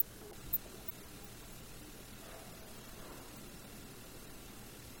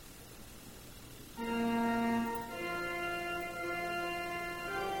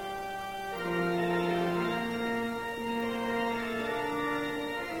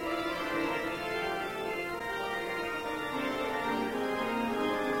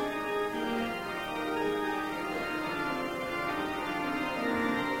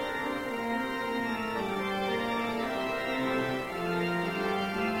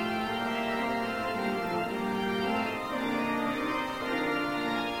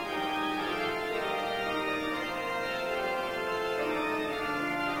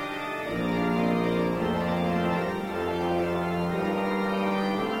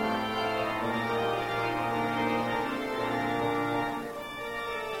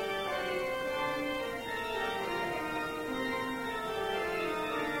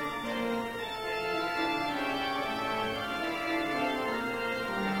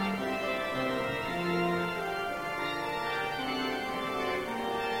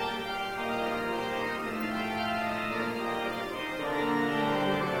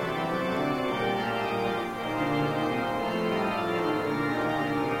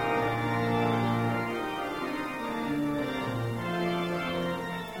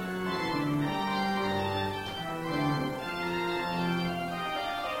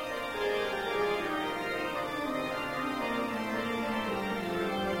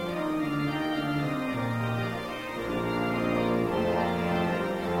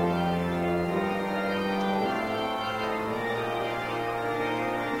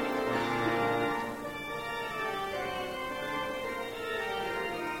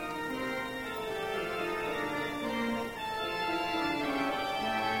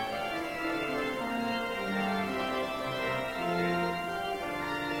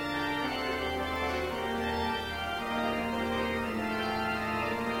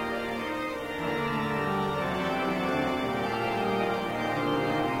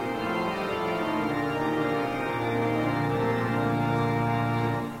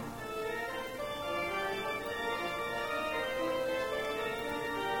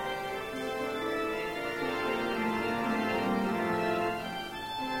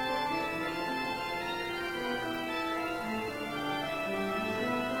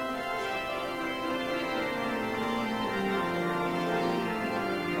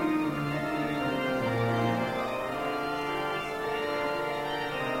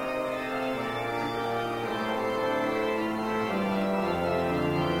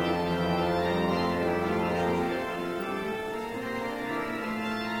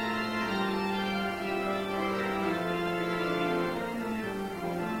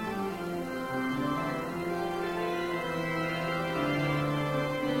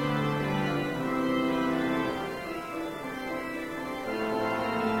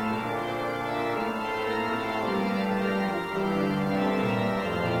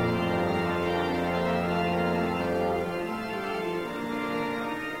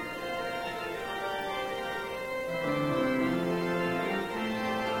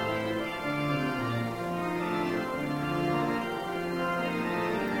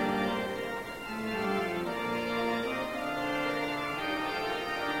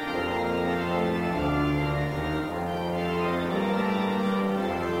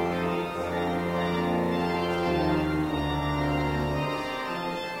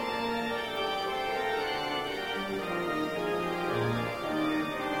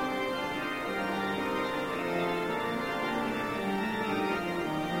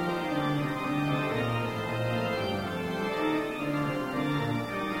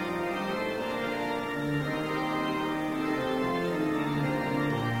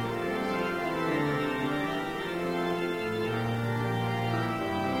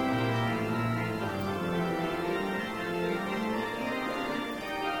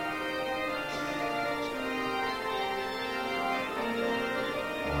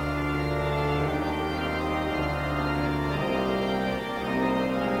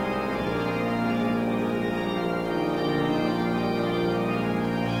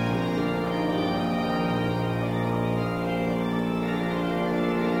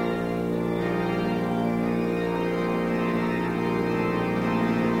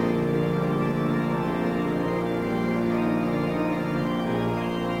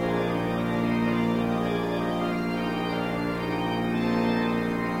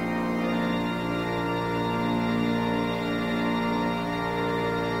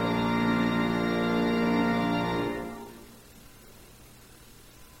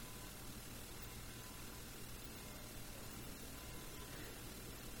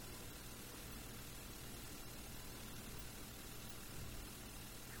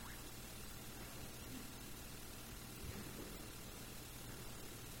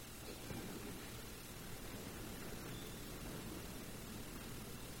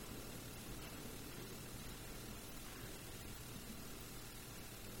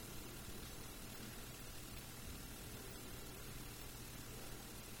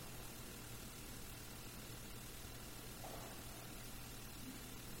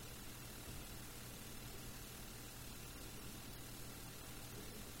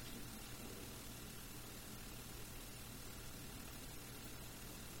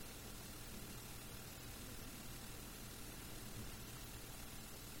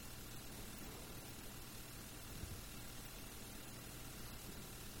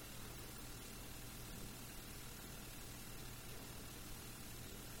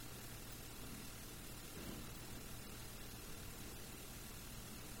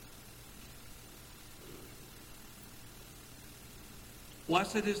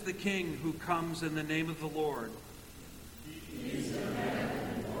Blessed is the King who comes in the name of the Lord. Peace of heaven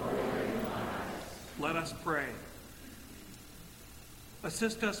and glory in lives. Let us pray.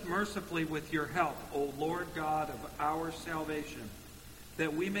 Assist us mercifully with your help, O Lord God of our salvation,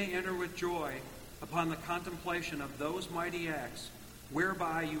 that we may enter with joy upon the contemplation of those mighty acts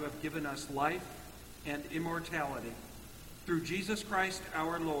whereby you have given us life and immortality. Through Jesus Christ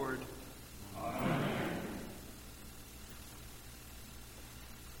our Lord. Amen.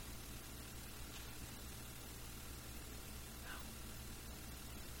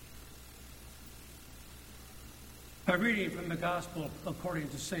 A reading from the Gospel according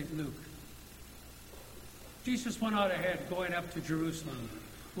to St. Luke. Jesus went out ahead, going up to Jerusalem.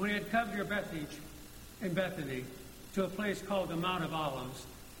 When he had come near Bethany, to a place called the Mount of Olives,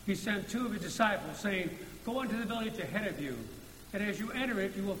 he sent two of his disciples, saying, "Go into the village ahead of you, and as you enter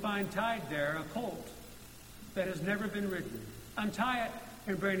it, you will find tied there a colt that has never been ridden. Untie it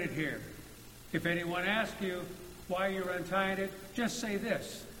and bring it here. If anyone asks you why you're untying it, just say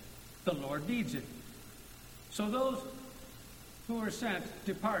this: the Lord needs it." So those who were sent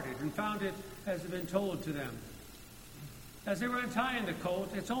departed and found it as had been told to them. As they were untying the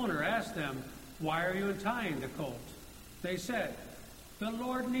colt, its owner asked them, "Why are you untying the colt?" They said, "The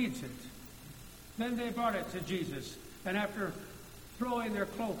Lord needs it." Then they brought it to Jesus, and after throwing their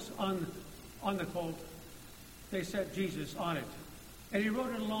cloaks on the colt, they set Jesus on it. And he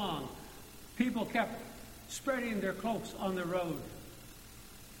rode it along. People kept spreading their cloaks on the road.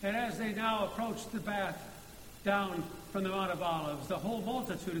 And as they now approached the path down from the Mount of Olives, the whole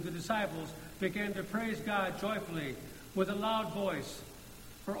multitude of the disciples began to praise God joyfully with a loud voice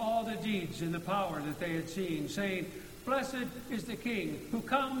for all the deeds and the power that they had seen, saying, "Blessed is the King who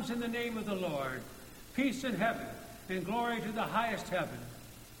comes in the name of the Lord. Peace in heaven and glory to the highest heaven."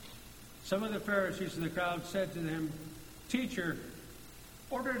 Some of the Pharisees in the crowd said to him, "Teacher,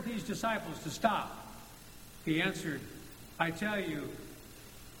 order these disciples to stop." He answered, "I tell you,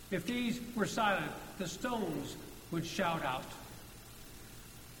 if these were silent, the stones would shout out."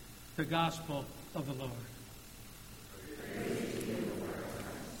 The Gospel of the Lord.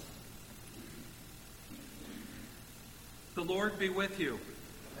 The Lord be with you.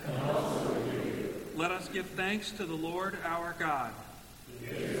 And also with you. Let us give thanks to the Lord our God. It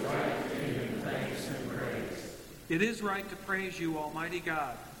is right to give him thanks and praise. It is right to praise you, Almighty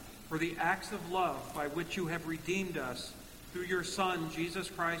God, for the acts of love by which you have redeemed us through your Son, Jesus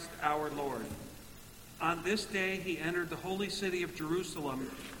Christ our Lord. On this day he entered the holy city of Jerusalem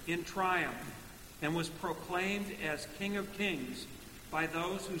in triumph and was proclaimed as King of Kings by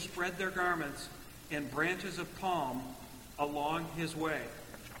those who spread their garments and branches of palm along his way.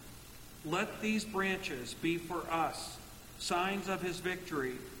 Let these branches be for us signs of his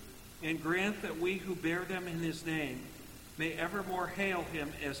victory, and grant that we who bear them in his name may evermore hail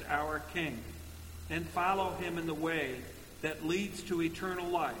him as our King and follow him in the way that leads to eternal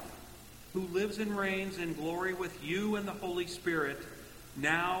life, who lives and reigns in glory with you and the Holy Spirit,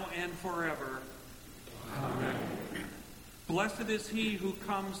 now and forever. Amen. Blessed is he who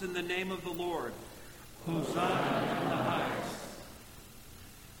comes in the name of the Lord. Hosanna in the highest.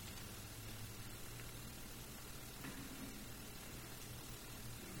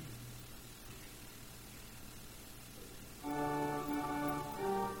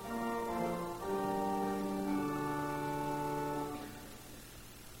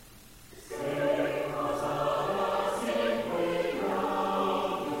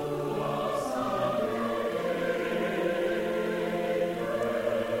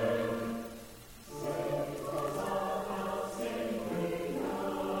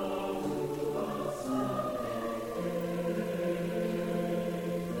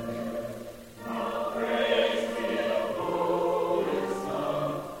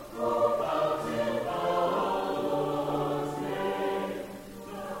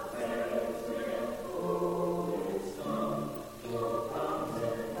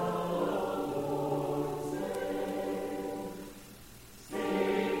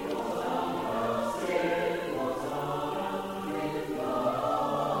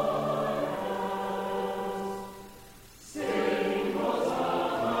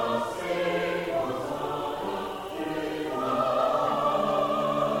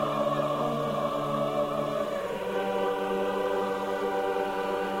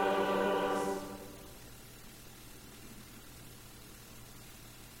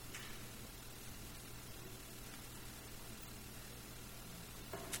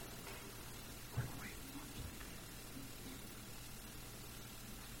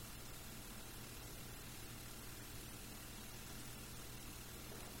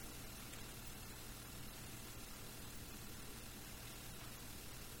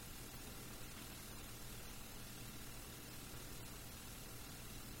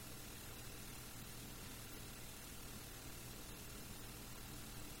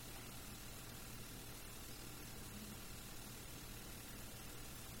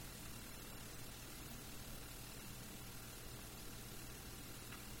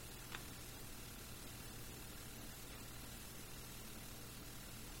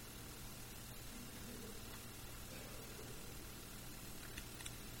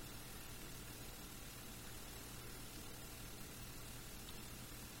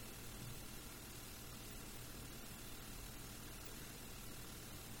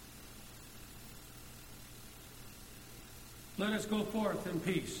 Let us go forth in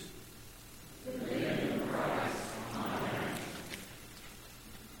peace.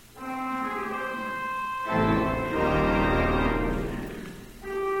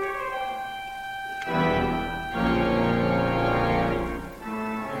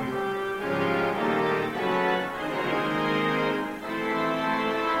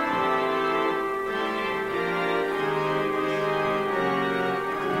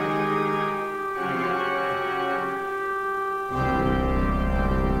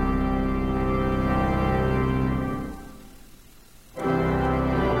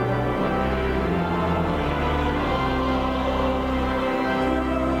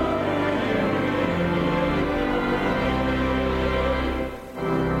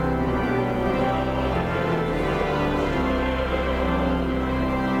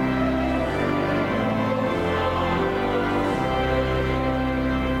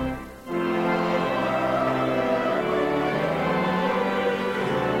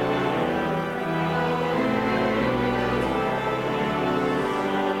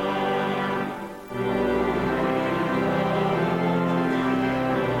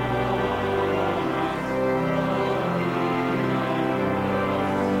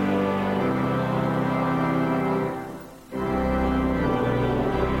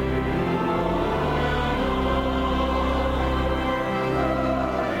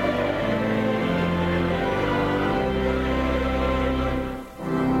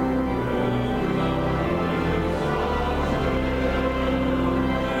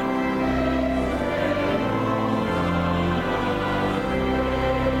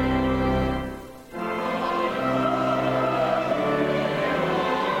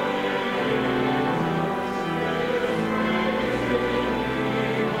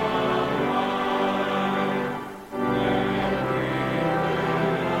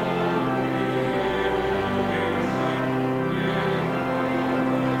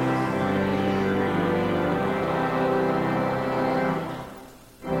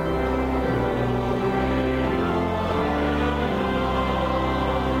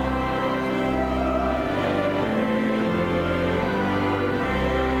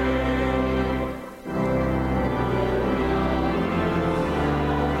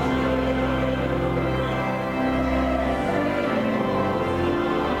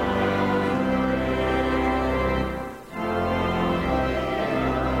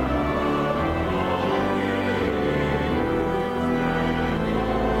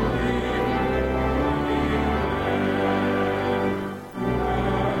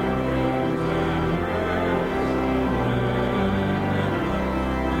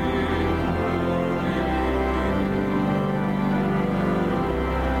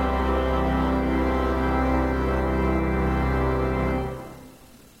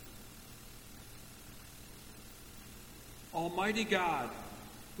 Almighty God,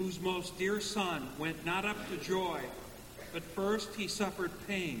 whose most dear Son went not up to joy, but first he suffered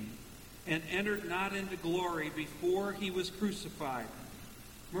pain, and entered not into glory before he was crucified,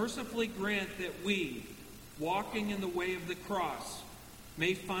 mercifully grant that we, walking in the way of the cross,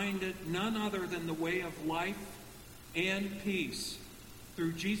 may find it none other than the way of life and peace.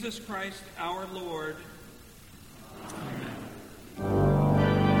 Through Jesus Christ our Lord. Amen.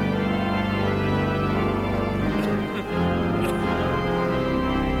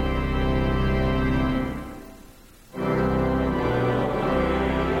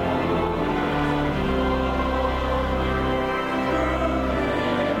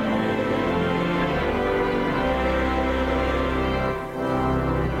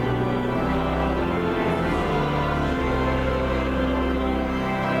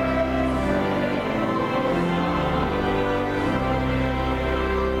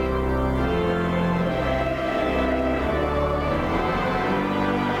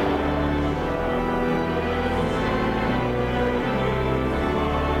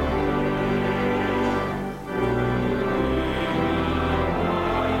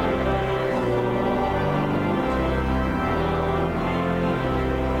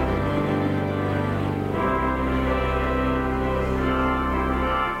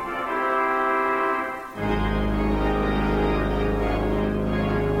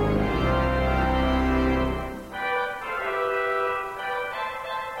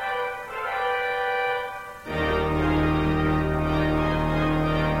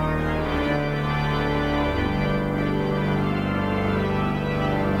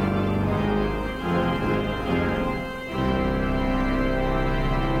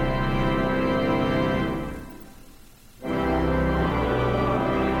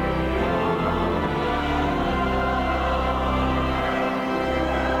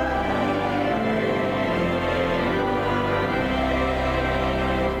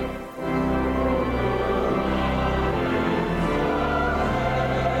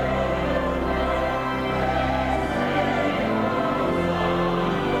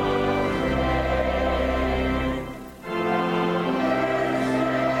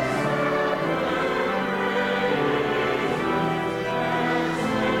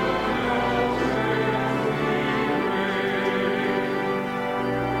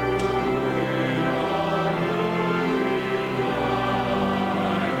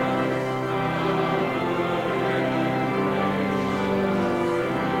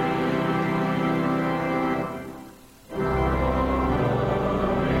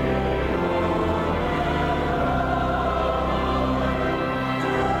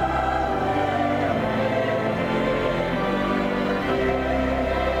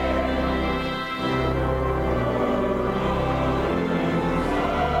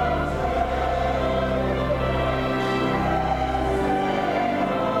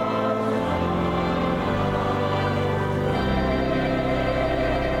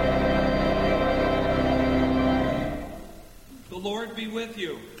 be with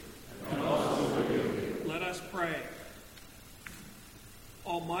you. And also with you. Let us pray.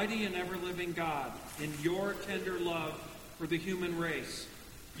 Almighty and ever-living God, in your tender love for the human race,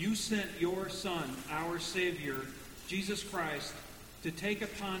 you sent your Son, our Savior, Jesus Christ, to take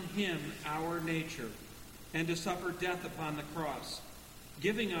upon him our nature and to suffer death upon the cross,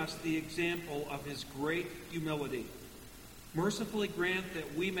 giving us the example of his great humility. Mercifully grant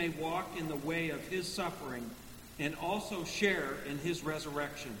that we may walk in the way of his suffering and also share in his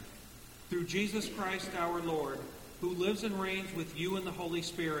resurrection. Through Jesus Christ our Lord, who lives and reigns with you in the Holy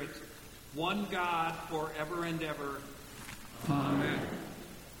Spirit, one God forever and ever. Amen.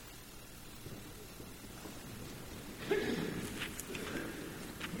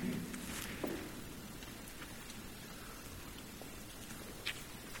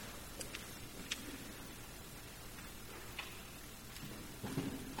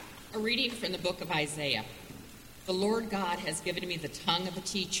 A reading from the book of Isaiah. The Lord God has given me the tongue of a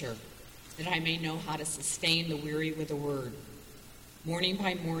teacher, that I may know how to sustain the weary with a word. Morning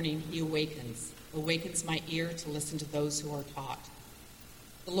by morning he awakens my ear to listen to those who are taught.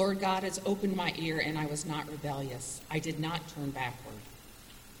 The Lord God has opened my ear, and I was not rebellious. I did not turn backward.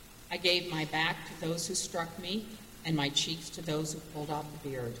 I gave my back to those who struck me, and my cheeks to those who pulled out the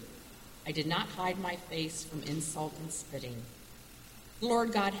beard. I did not hide my face from insult and spitting. The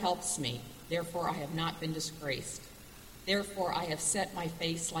Lord God helps me, therefore I have not been disgraced. Therefore I have set my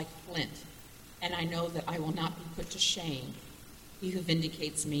face like flint, and I know that I will not be put to shame. He who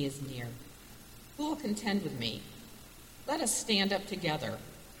vindicates me is near. Who will contend with me? Let us stand up together.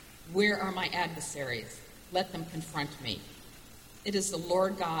 Where are my adversaries? Let them confront me. It is the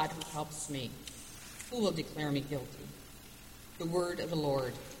Lord God who helps me. Who will declare me guilty? The word of the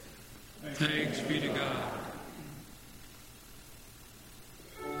Lord. Thanks be to God.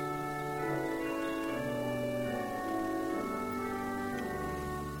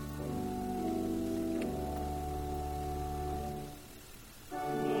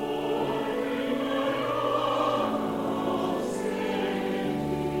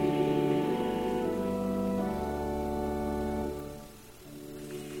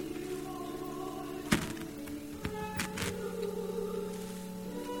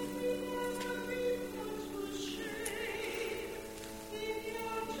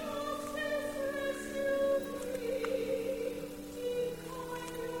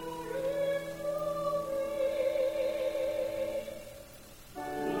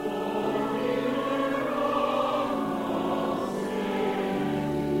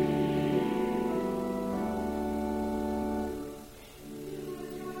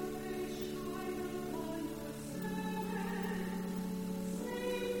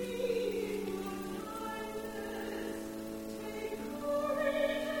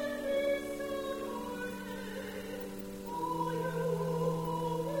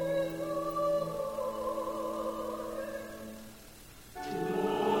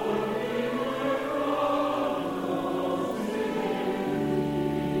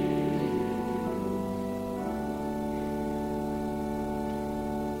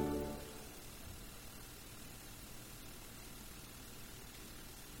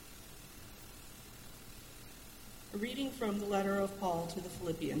 A reading from the letter of Paul to the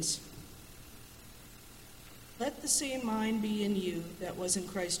Philippians. Let the same mind be in you that was in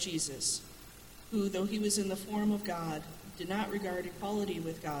Christ Jesus, who, though he was in the form of God, did not regard equality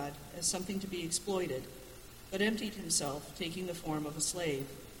with God as something to be exploited, but emptied himself, taking the form of a slave,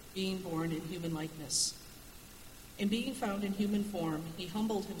 being born in human likeness. And being found in human form, he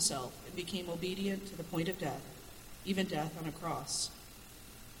humbled himself and became obedient to the point of death, even death on a cross.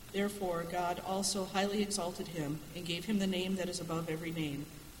 Therefore, God also highly exalted him and gave him the name that is above every name,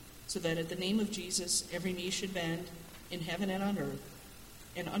 so that at the name of Jesus every knee should bend in heaven and on earth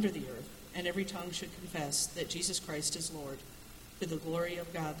and under the earth, and every tongue should confess that Jesus Christ is Lord, to the glory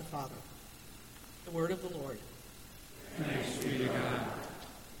of God the Father. The word of the Lord. Thanks be to God.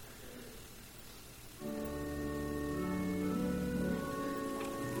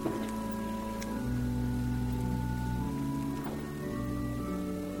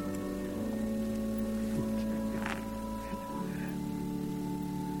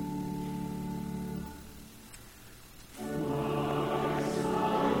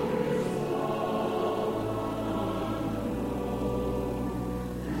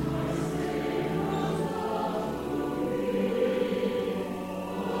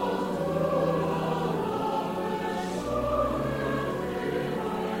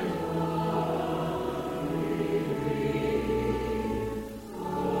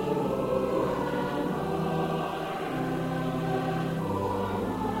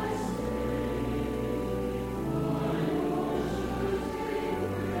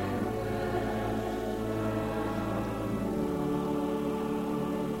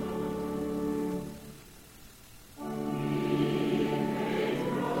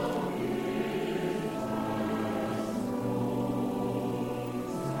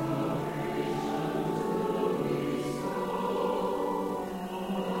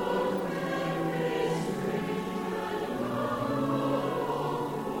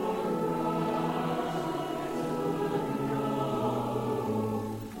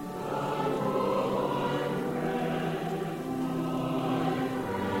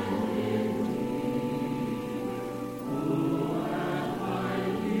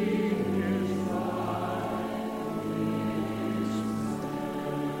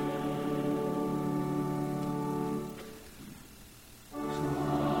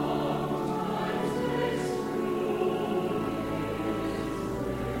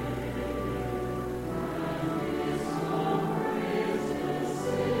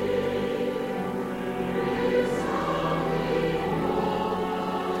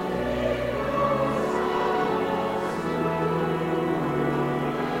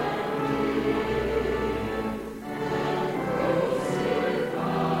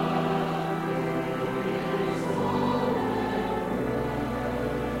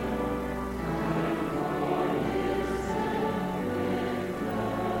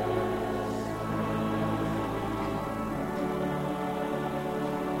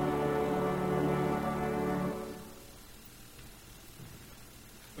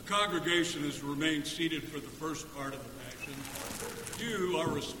 The congregation has remained seated for the first part of the Passion. You are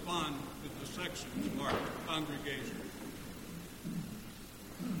respond to the sections marked Congregation.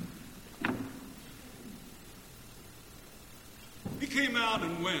 He came out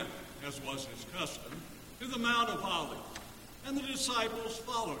and went, as was his custom, to the Mount of Olives, and the disciples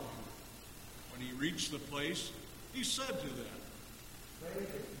followed him. When he reached the place, he said to them, "Pray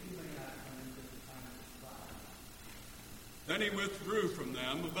that you may not come into the time of trial." Then he withdrew from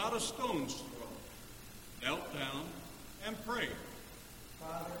them about a stone's throw, knelt down, and prayed,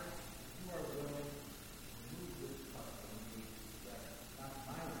 "Father, you are willing, remove this cup from me, that not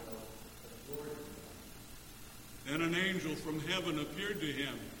my will, but yours be done." Then an angel from heaven appeared to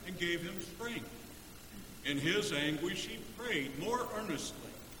him and gave him strength. In his anguish he prayed more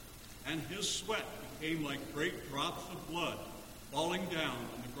earnestly, and his sweat became like great drops of blood falling down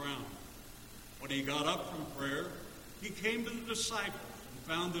on the ground. When he got up from prayer, he came to the disciples and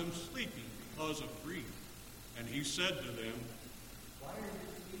found them sleeping because of grief. And he said to them, "Why are you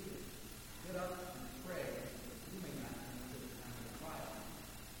sleeping? Get up and pray, that you may not come into the time of trial."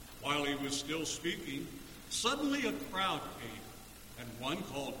 While he was still speaking, suddenly a crowd came, and one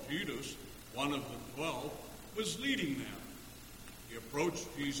called Judas, one of the 12, was leading them. He approached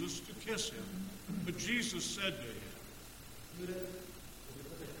Jesus to kiss him, but Jesus said to him, "Judas, is it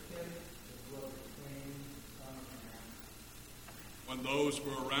with a kiss that you will proclaim the Son of Man?" When those who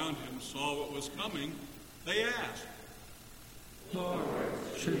were around him saw what was coming, they asked, Lord,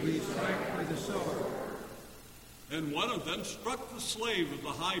 should we strike with the sword? Then one of them struck the slave of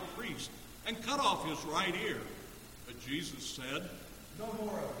the high priest and cut off his right ear. But Jesus said, "No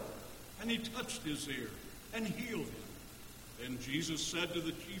more of it." And he touched his ear and healed him. Then Jesus said to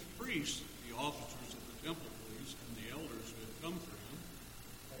the chief priests, the officers of the temple police, and the elders who had come for him,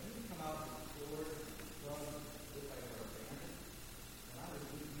 "Have you come out with the sword and thrown as if I were a bandit? When I was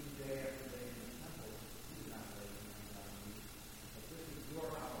with you day after day in the temple, you did not lay hands on me. But this is your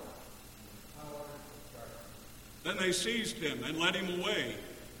hour, and the power of darkness." Then they seized him and led him away,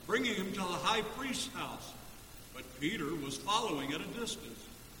 bringing him to the high priest's house. But Peter was following at a distance.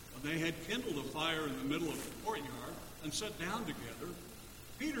 When they had kindled a fire in the middle of the courtyard and sat down together,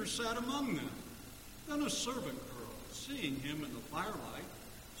 Peter sat among them. Then a servant girl, seeing him in the firelight,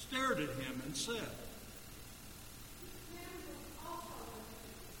 stared at him and said,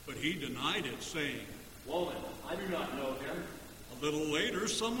 but he denied it, saying, "Woman, I do not know him." A little later,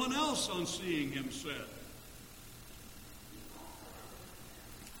 someone else, on seeing him, said,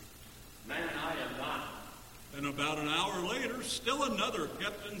 "Man, I am not." and about an hour later, still another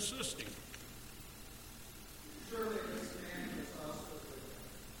kept insisting, "Surely this man is also with him,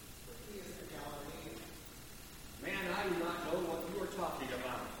 for he is the Galilean." "Man, I do not know what you are talking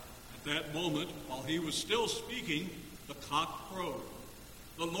about." At that moment, while he was still speaking, the cock crowed.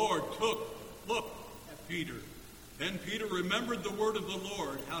 The Lord looked at Peter. Then Peter remembered the word of the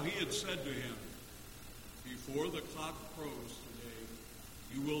Lord, how he had said to him, "Before the cock crows today,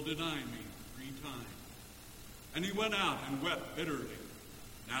 you will deny me 3 times." And he went out and wept bitterly.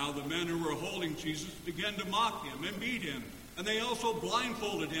 Now the men who were holding Jesus began to mock him and beat him, and they also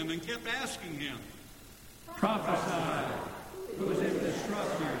blindfolded him and kept asking him, Prophesy, who is able to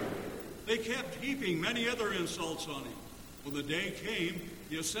struck you? They kept heaping many other insults on him. When the day came,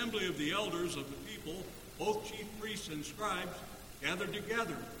 the assembly of the elders of the people, both chief priests and scribes, gathered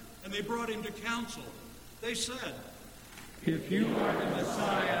together, and they brought him to council. They said, If you are the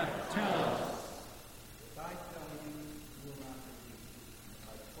Messiah, tell us. If I tell you, you will not believe. If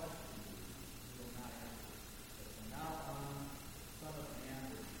I question you, you will not answer. But from now on, the Son of Man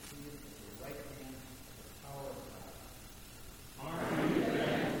will be seated at the right hand of the power of God. Are you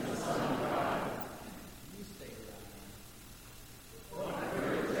then the Son of God? You say that I am. What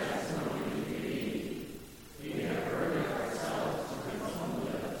good testimony you gave? We have heard it ourselves from his own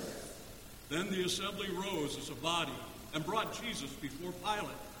lips. Then the assembly rose as a body and brought Jesus before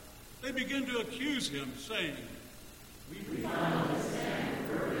Pilate. They began to accuse him, saying, We found this man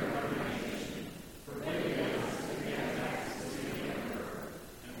worthy of our nation, forbidding us to get access to the emperor,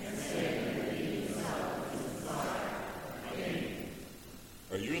 and saying that he himself is the Messiah, our King.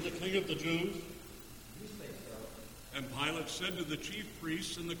 Are you the King of the Jews? You say so. And Pilate said to the chief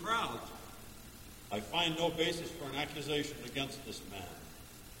priests and the crowds, I find no basis for an accusation against this man.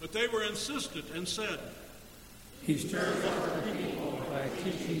 but they were insistent and said, He stirs up the people by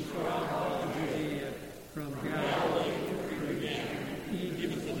teaching throughout all of Judea, from Galilee to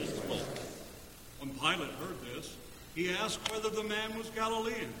Even to this place. When Pilate heard this, he asked whether the man was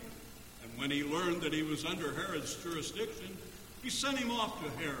Galilean. And when he learned that he was under Herod's jurisdiction, he sent him off to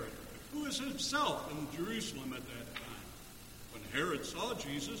Herod, who was himself in Jerusalem at that time. When Herod saw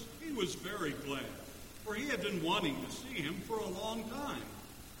Jesus, he was very glad, for he had been wanting to see him for a long time,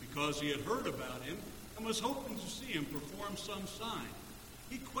 because he had heard about him and was hoping to see him perform some sign.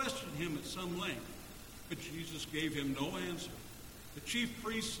 He questioned him at some length, but Jesus gave him no answer. The chief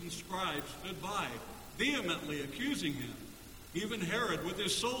priests and scribes stood by, vehemently accusing him. Even Herod, with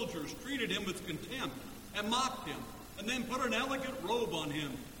his soldiers, treated him with contempt and mocked him, and then put an elegant robe on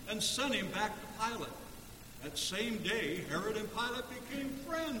him and sent him back to Pilate. That same day, Herod and Pilate became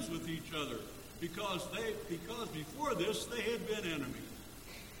friends with each other, because before this they had been enemies.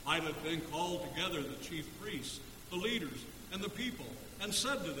 Pilate then called together the chief priests, the leaders, and the people, and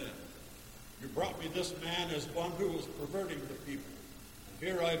said to them, You brought me this man as one who was perverting the people. And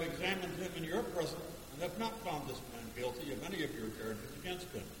here I have examined him in your presence, and have not found this man guilty of any of your charges against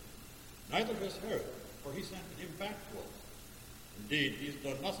him. Neither has Herod, for he sent him back to us. Indeed, he has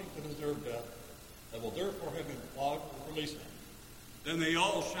done nothing to deserve death. I will therefore have him flogged and release him. Then they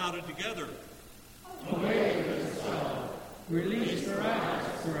all shouted together, Away with his soul. Release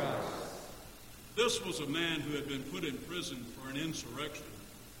Barabbas for us. This was a man who had been put in prison for an insurrection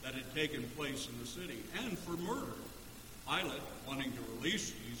that had taken place in the city, and for murder. Pilate, wanting to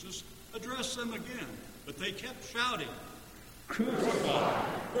release Jesus, addressed them again, but they kept shouting, Crucify!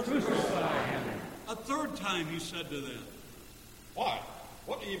 Crucify him! A third time he said to them, Why?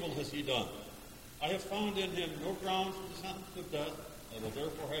 What evil has he done? I have found in him no grounds for the sentence of death. I will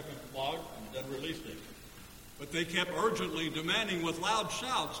therefore have him flogged and then release him. But they kept urgently demanding with loud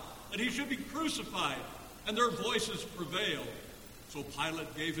shouts that he should be crucified, and their voices prevailed. So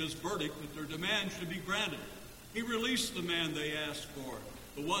Pilate gave his verdict that their demand should be granted. He released the man they asked for,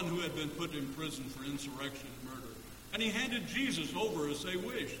 the one who had been put in prison for insurrection and murder, and he handed Jesus over as they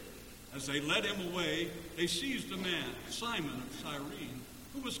wished. As they led him away, they seized a man, Simon of Cyrene,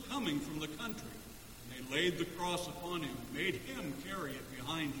 who was coming from the country. And they laid the cross upon him and made him carry it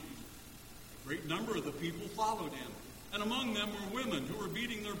behind Jesus. A great number of the people followed him, and among them were women who were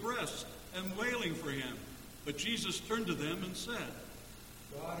beating their breasts and wailing for him. But Jesus turned to them and said,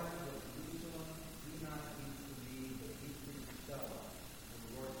 Daughters of Jerusalem, do not weep for me, but weep for yourselves and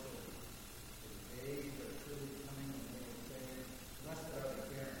your children. For the days are surely coming when they will say, Blessed are the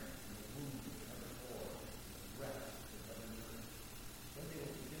barren, and the wombs that never bore, and the breasts that never nursed. Then they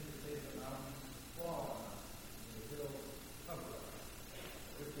will begin to say to the mountains, Fall on us, and the hills cover us.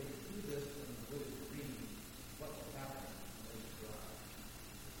 For if they do this when the wood is green, what will happen when it is dry?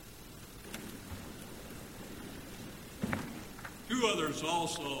 Two others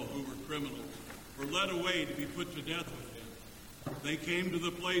also, who were criminals, were led away to be put to death with him. They came to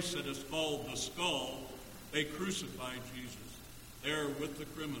the place that is called the Skull. They crucified Jesus, there with the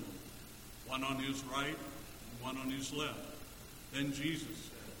criminals, one on his right and one on his left. Then Jesus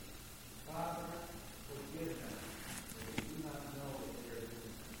said, Father, forgive them, for they do not know what they are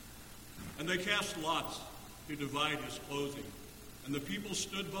doing. and they cast lots to divide his clothing. And the people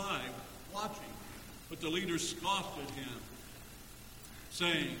stood by, watching. But the leaders scoffed at him,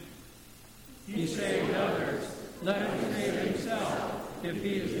 saying, He saved others. Let him save himself, if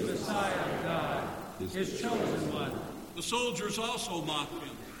he is the Messiah of God, his chosen one. The soldiers also mocked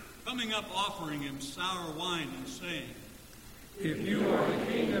him, coming up offering him sour wine and saying, If you are the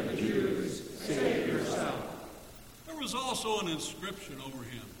King of the Jews, save yourself. There was also an inscription over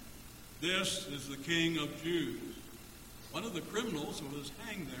him, This is the King of Jews. One of the criminals who was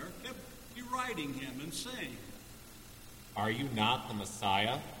hanged there kept deriding him and saying, Are you not the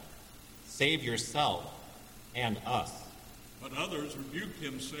Messiah? Save yourself and us. But others rebuked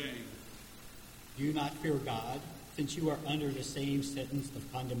him, saying, Do you not fear God, since you are under the same sentence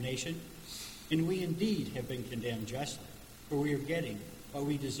of condemnation? And we indeed have been condemned justly, for we are getting what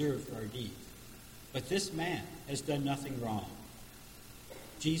we deserve for our deeds. But this man has done nothing wrong.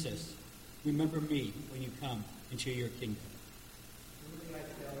 Jesus, remember me when you come into your kingdom. Truly I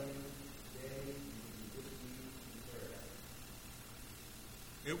tell you, today you will be with me in paradise.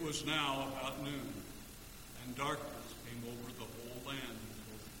 It was now about noon, and darkness came over the whole land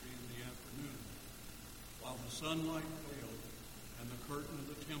until 3 in the afternoon, while the sunlight failed and the curtain of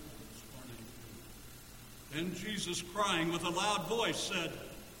the temple was torn in two. Then Jesus, crying with a loud voice, said,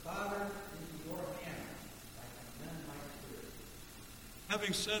 Father, into your hands I commend my spirit.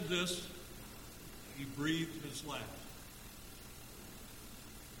 Having said this, he breathed his last.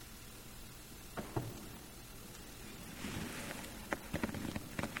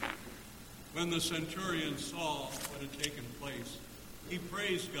 When the centurion saw what had taken place, he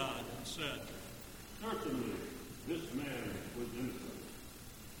praised God and said, Certainly, this man was innocent.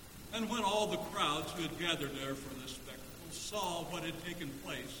 And when all the crowds who had gathered there for this spectacle saw what had taken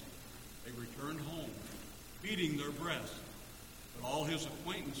place, they returned home, beating their breasts. But all his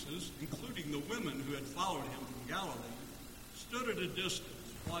acquaintances, including the women who had followed him from Galilee, stood at a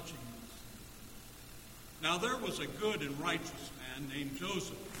distance watching this. Now there was a good and righteous man named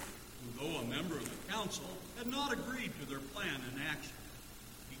Joseph, who, though a member of the council, had not agreed to their plan and action.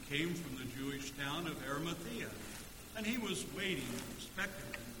 He came from the Jewish town of Arimathea, and he was waiting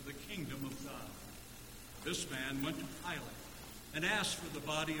expectantly for the kingdom of God. This man went to Pilate and asked for the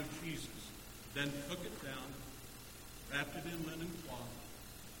body of Jesus, then took it down, wrapped it in linen cloth,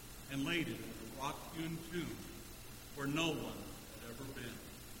 and laid it in a rock-hewn tomb where no one had ever been.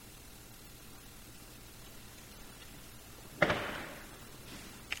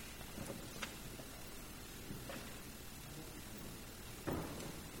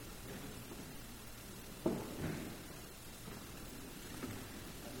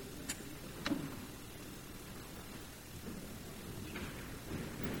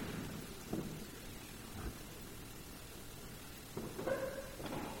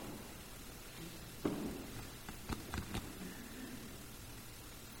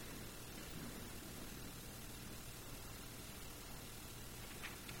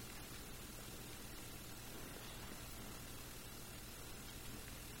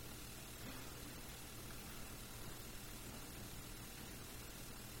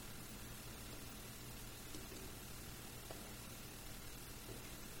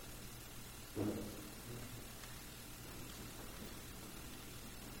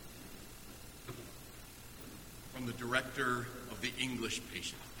 From the director of the English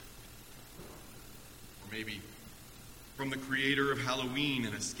Patient. Or maybe from the creator of Halloween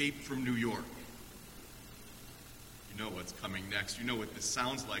and Escape from New York. You know what's coming next. You know what this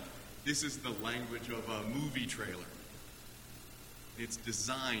sounds like. This is the language of a movie trailer. It's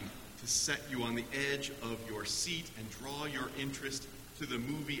designed to set you on the edge of your seat and draw your interest to the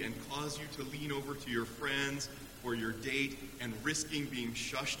movie and cause you to lean over to your friends or your date and risking being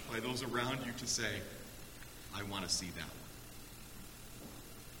shushed by those around you to say, I want to see that one.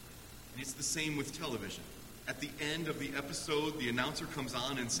 And it's the same with television. At the end of the episode, the announcer comes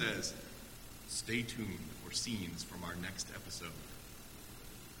on and says, stay tuned for scenes from our next episode.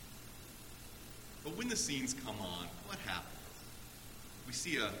 But when the scenes come on, what happens? We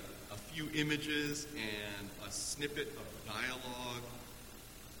see a few images and a snippet of dialogue,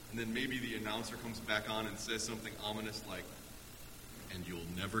 and then maybe the announcer comes back on and says something ominous like, and you'll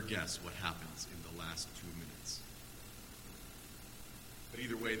never guess what happens in the last 2 minutes. But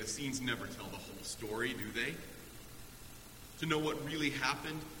either way, the scenes never tell the whole story, do they? To know what really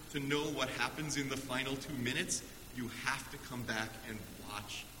happened, to know what happens in the final 2 minutes, you have to come back and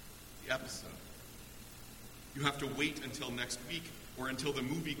watch the episode. You have to wait until next week or until the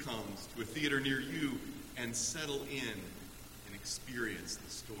movie comes to a theater near you and settle in and experience the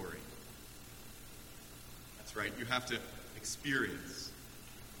story. That's right, you have to experience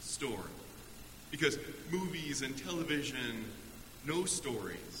the story. Because movies and television, no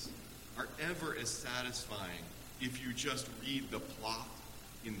stories are ever as satisfying if you just read the plot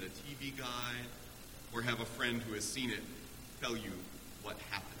in the TV guide or have a friend who has seen it tell you what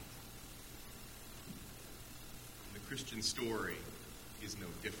happened. And the Christian story is no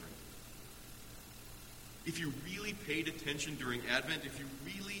different. If you really paid attention during Advent, if you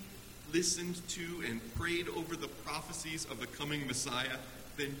really listened to and prayed over the prophecies of the coming Messiah,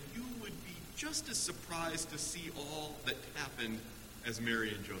 then you would be just as surprised to see all that happened as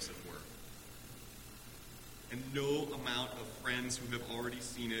Mary and Joseph were. And no amount of friends who have already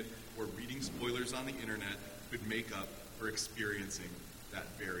seen it or reading spoilers on the internet could make up for experiencing that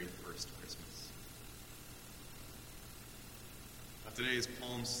very first Christmas. Now, today is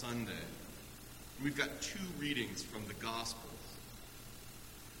Palm Sunday. We've got 2 readings from the Gospels.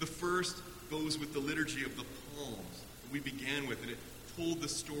 The first goes with the liturgy of the Palms that we began with, and it told the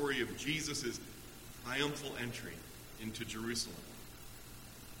story of Jesus' triumphal entry into Jerusalem.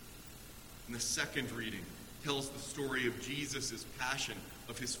 And the second reading tells the story of Jesus' passion,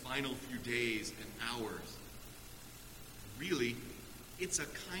 of his final few days and hours. Really, it's a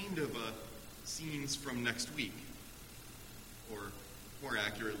kind of a scenes from next week, or more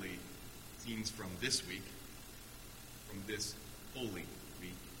accurately, scenes from this week, from this Holy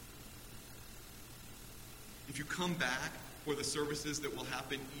Week. If you come back for the services that will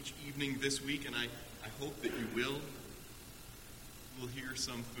happen each evening this week, and I hope that you will, you'll hear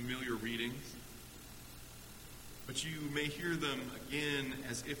some familiar readings, but you may hear them again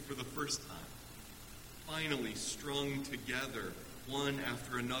as if for the first time, finally strung together one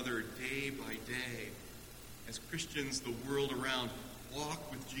after another, day by day, as Christians the world around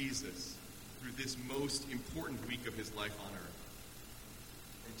walk with Jesus through this most important week of his life on earth.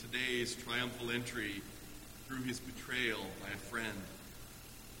 From today's triumphal entry through his betrayal by a friend,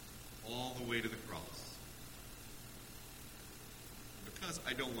 all the way to the cross. Because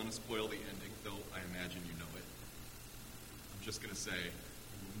I don't want to spoil the ending, though I imagine you know it, I'm just going to say,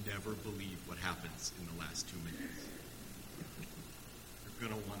 you'll never believe what happens in the last 2 minutes. You're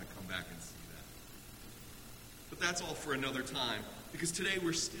going to want to come back and see that. But that's all for another time, because today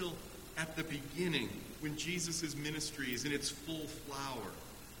we're still at the beginning, when Jesus' ministry is in its full flower,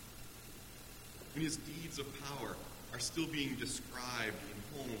 when his deeds of power are still being described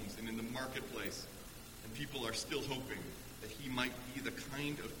in homes and in the marketplace, and people are still hoping that he might be the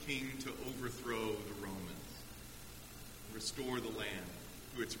kind of king to overthrow the Romans, and restore the land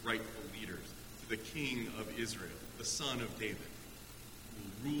to its rightful leaders, to the King of Israel, the Son of David,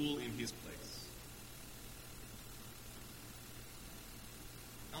 who will rule in his place.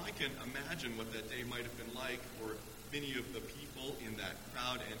 Now I can imagine what that day might have been like for many of the people in that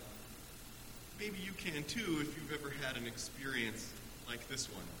crowd, and maybe you can too if you've ever had an experience like this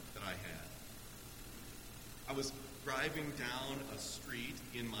one that I had. I was driving down a street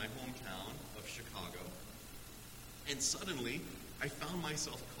in my hometown of Chicago, and suddenly I found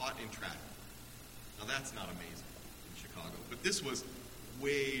myself caught in traffic. Now that's not amazing in Chicago, but this was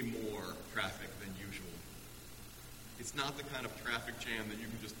way more traffic than usual. It's not the kind of traffic jam that you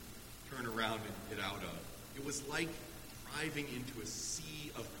can just turn around and get out of. It was like driving into a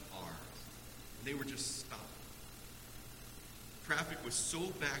sea of cars. They were just stopped. Traffic was so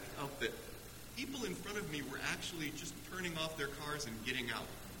backed up that people in front of me were actually just turning off their cars and getting out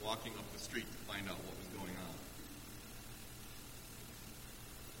and walking up the street to find out what was going on.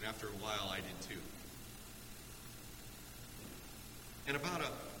 And after a while, I did too. And about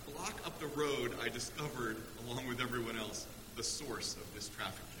a block up the road, I discovered, along with everyone else, the source of this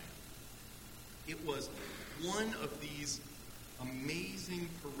traffic jam. It was one of these amazing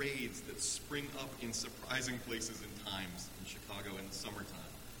parades that spring up in surprising places and times in Chicago in the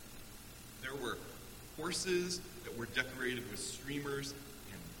summertime. There were horses that were decorated with streamers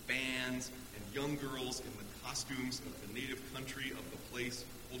and bands and young girls in the costumes of the native country of the place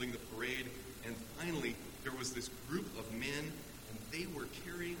holding the parade. And finally, there was this group of men, and they were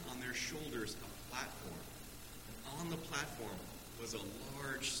carrying on their shoulders a platform. And on the platform was a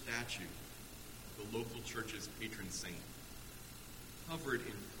large statue of the local church's patron saint, covered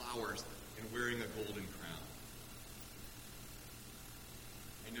in flowers and wearing a golden crown.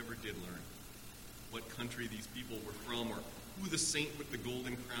 I never did learn what country these people were from or who the saint with the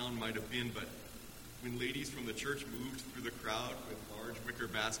golden crown might have been, but when ladies from the church moved through the crowd with large wicker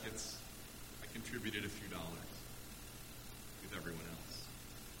baskets, I contributed a few dollars with everyone else.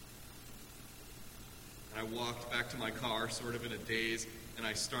 And I walked back to my car sort of in a daze, and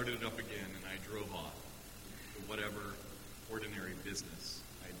I started it up again, and I drove off to whatever ordinary business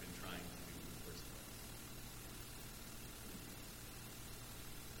I had been trying to do in the first place.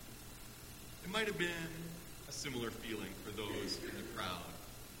 It might have been a similar feeling for those in the crowd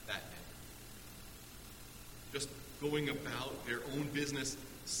that day. Just going about their own business,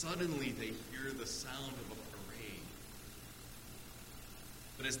 suddenly they hear the sound of a parade.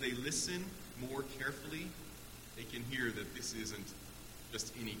 But as they listen more carefully, they can hear that this isn't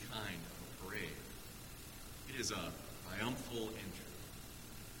just any kind of a parade. It is a triumphal entry.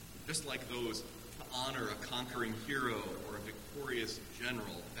 Just like those to honor a conquering hero or a victorious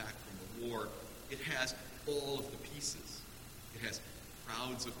general back from the war, it has all of the pieces. It has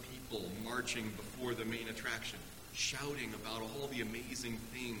crowds of people marching before the main attraction, shouting about all the amazing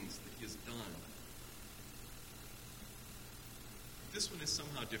things that he has done. But this one is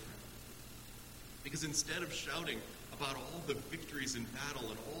somehow different. Because instead of shouting about all the victories in battle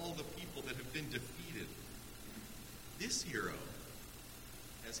and all the people that have been defeated, this hero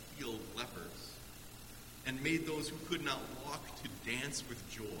has healed lepers and made those who could not walk to dance with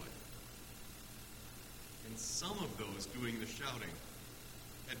joy. And some of those doing the shouting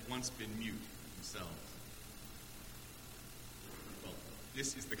had once been mute themselves. Well,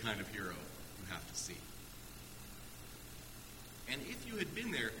 this is the kind of hero you have to see. And if you had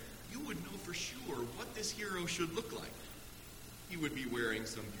been there, you would know for sure what this hero should look like. He would be wearing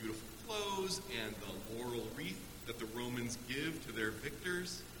some beautiful clothes and the laurel wreath that the Romans give to their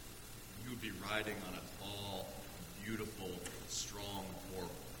victors. He would be riding on a tall, beautiful, strong war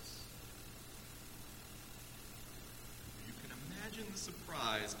horse. You can imagine the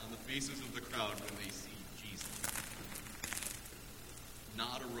surprise on the faces of the crowd when they see Jesus.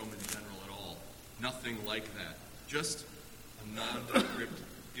 Not a Roman general at all. Nothing like that. Just a nondescript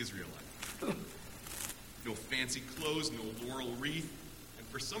Israelite. No fancy clothes, no laurel wreath, and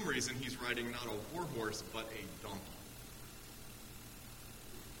for some reason he's riding not a war horse, but a donkey.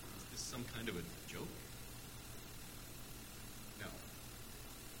 Is this some kind of a joke?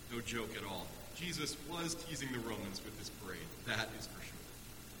 No joke at all. Jesus was teasing the Romans with this parade. That is for sure.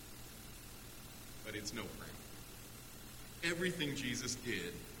 But it's no prank. Everything Jesus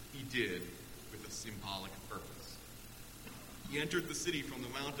did, he did with a symbolic purpose. He entered the city from the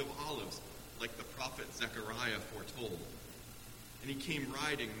Mount of Olives, like the prophet Zechariah foretold. And he came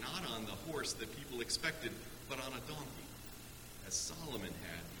riding not on the horse that people expected, but on a donkey, as Solomon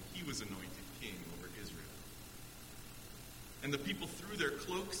had when he was anointed king over Israel. And the people threw their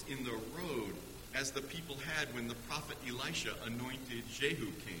cloaks in the road, as the people had when the prophet Elisha anointed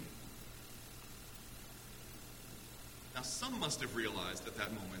Jehu king. Now, some must have realized at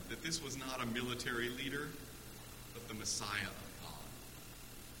that moment that this was not a military leader, but the Messiah of God.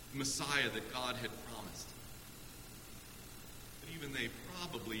 The Messiah that God had promised. But even they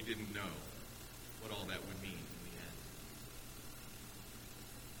probably didn't know what all that would mean in the end.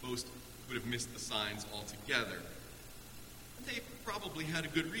 Most would have missed the signs altogether. And they probably had a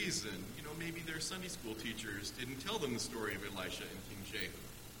good reason. You know, maybe their Sunday school teachers didn't tell them the story of Elisha and King Jehu.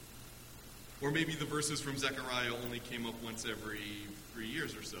 Or maybe the verses from Zechariah only came up once every 3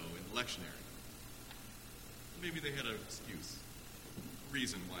 years or so in the lectionary. Maybe they had an excuse, a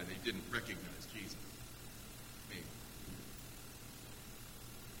reason why they didn't recognize Jesus. Maybe.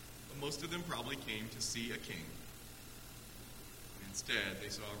 But most of them probably came to see a king. And instead, they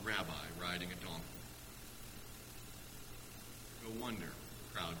saw a rabbi riding a donkey. No wonder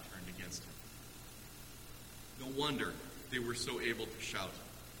the crowd turned against him. No wonder they were so able to shout,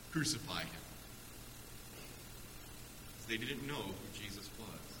 "Crucify him." They didn't know who Jesus was.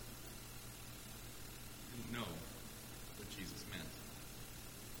 They didn't know what Jesus meant.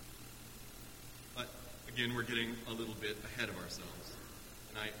 But, again, we're getting a little bit ahead of ourselves.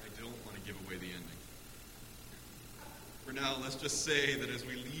 And I don't want to give away the ending. For now, let's just say that as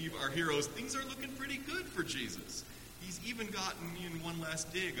we leave our heroes, things are looking pretty good for Jesus. He's even gotten in one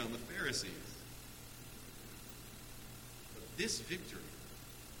last dig on the Pharisees. But this victory,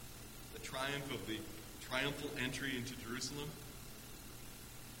 the triumph of the triumphal entry into Jerusalem,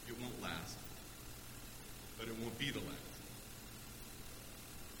 it won't last. But it won't be the last.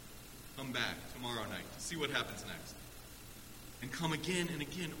 Come back tomorrow night to see what happens next. And come again and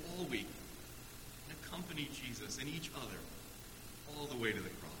again all week and accompany Jesus and each other all the way to the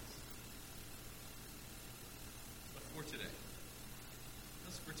cross. But for today,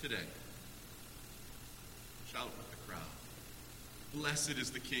 just for today, shout with the crowd. Blessed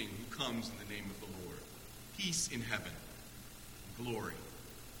is the King who comes in the name of the Lord. Peace in heaven, and glory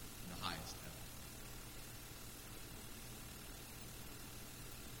in the highest heaven.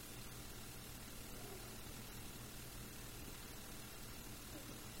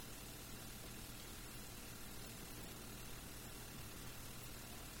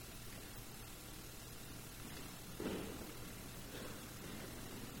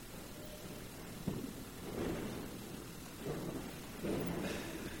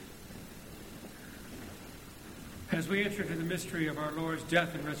 As we enter into the mystery of our Lord's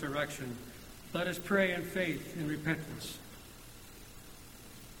death and resurrection, let us pray in faith and repentance.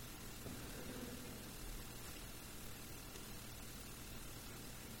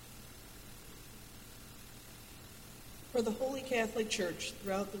 For the Holy Catholic Church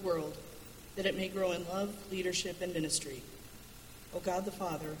throughout the world, that it may grow in love, leadership, and ministry. O God the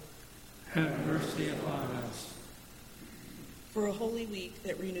Father, have mercy upon us. For a holy week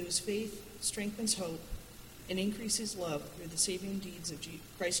that renews faith, strengthens hope, and increases love through the saving deeds of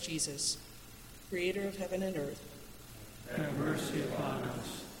Christ Jesus, creator of heaven and earth. Have mercy upon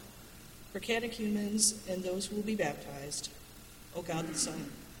us. For catechumens and those who will be baptized, O God the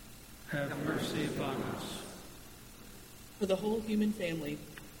Son. Have mercy upon us. For the whole human family,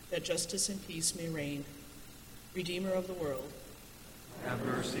 that justice and peace may reign, Redeemer of the world. Have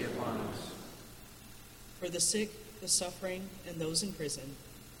mercy upon us. For the sick, the suffering, and those in prison,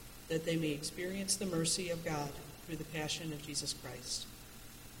 that they may experience the mercy of God through the passion of Jesus Christ.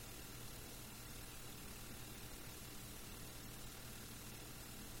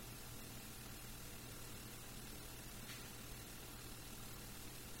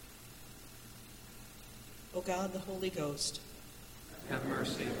 O God, the Holy Ghost, have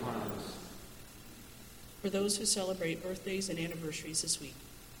mercy upon us. For those who celebrate birthdays and anniversaries this week,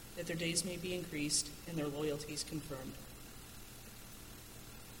 that their days may be increased and their loyalties confirmed.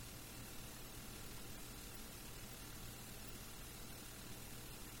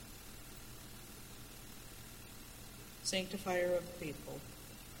 Sanctifier of the faithful,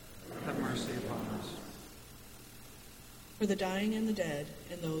 have mercy upon us. For the dying and the dead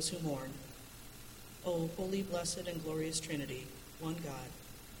and those who mourn, O holy, blessed, and glorious Trinity, one God,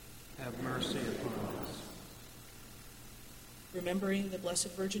 have mercy upon us. Remembering the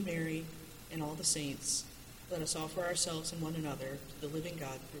Blessed Virgin Mary and all the saints, let us offer ourselves and one another to the living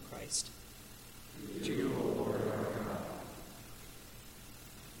God through Christ. To you, O Lord our God.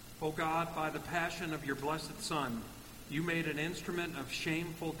 O God, by the passion of your blessed Son, you made an instrument of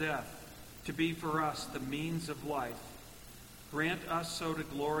shameful death to be for us the means of life. Grant us so to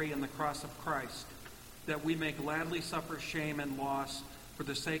glory in the cross of Christ, that we may gladly suffer shame and loss for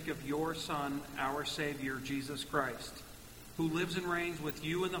the sake of your Son, our Savior, Jesus Christ, who lives and reigns with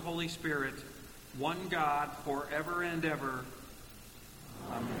you in the Holy Spirit, one God, forever and ever.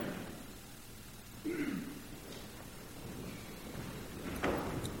 Amen.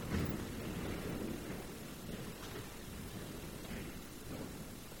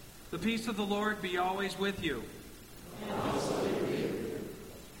 The peace of the Lord be always with you. And also with you.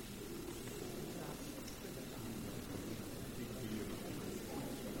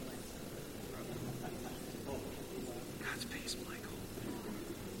 God's peace, Michael.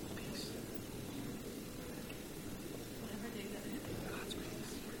 Peace. God's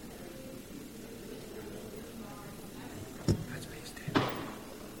peace. God's peace, David.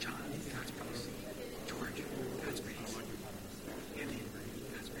 John, God's peace. George, God's peace. Andy,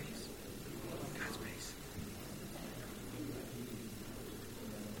 God's peace. God's peace.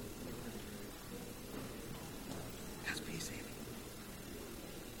 God's peace, Amy.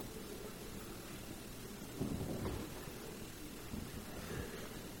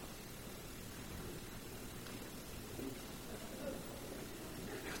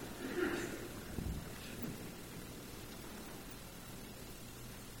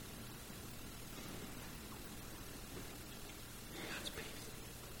 God's peace.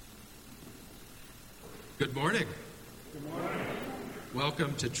 Good morning. Good morning.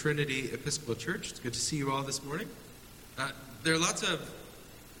 Welcome to Trinity Episcopal Church. It's good to see you all this morning. There's lots of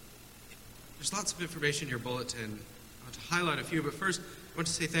information in your bulletin. I want to highlight a few, but first I want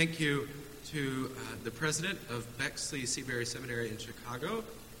to say thank you to the president of Bexley Seabury Seminary in Chicago,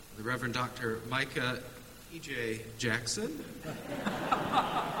 the Reverend Dr. Micah T.J. Jackson.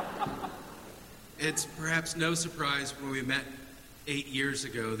 It's perhaps no surprise when we met 8 years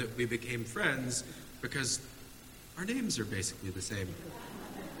ago that we became friends, because our names are basically the same.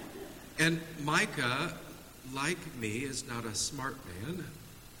 And Micah, like me, is not a smart man.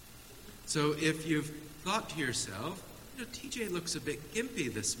 So if you've thought to yourself, TJ looks a bit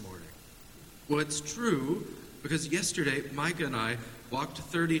gimpy this morning. Well, it's true, because yesterday Micah and I walked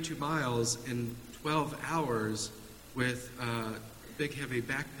 32 miles in 12 hours with big heavy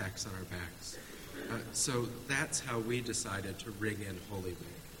backpacks on our backs. So that's how we decided to ring in Holy Week.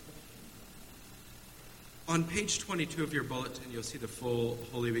 On page 22 of your bulletin, you'll see the full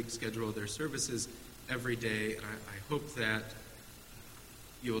Holy Week schedule of their services every day, and I hope that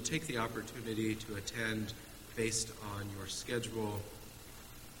you will take the opportunity to attend based on your schedule.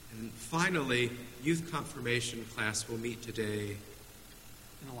 And finally, youth confirmation class will meet today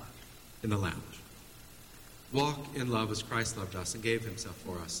in the lounge. Walk in love as Christ loved us and gave himself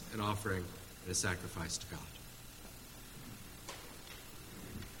for us, an offering and a sacrifice to God.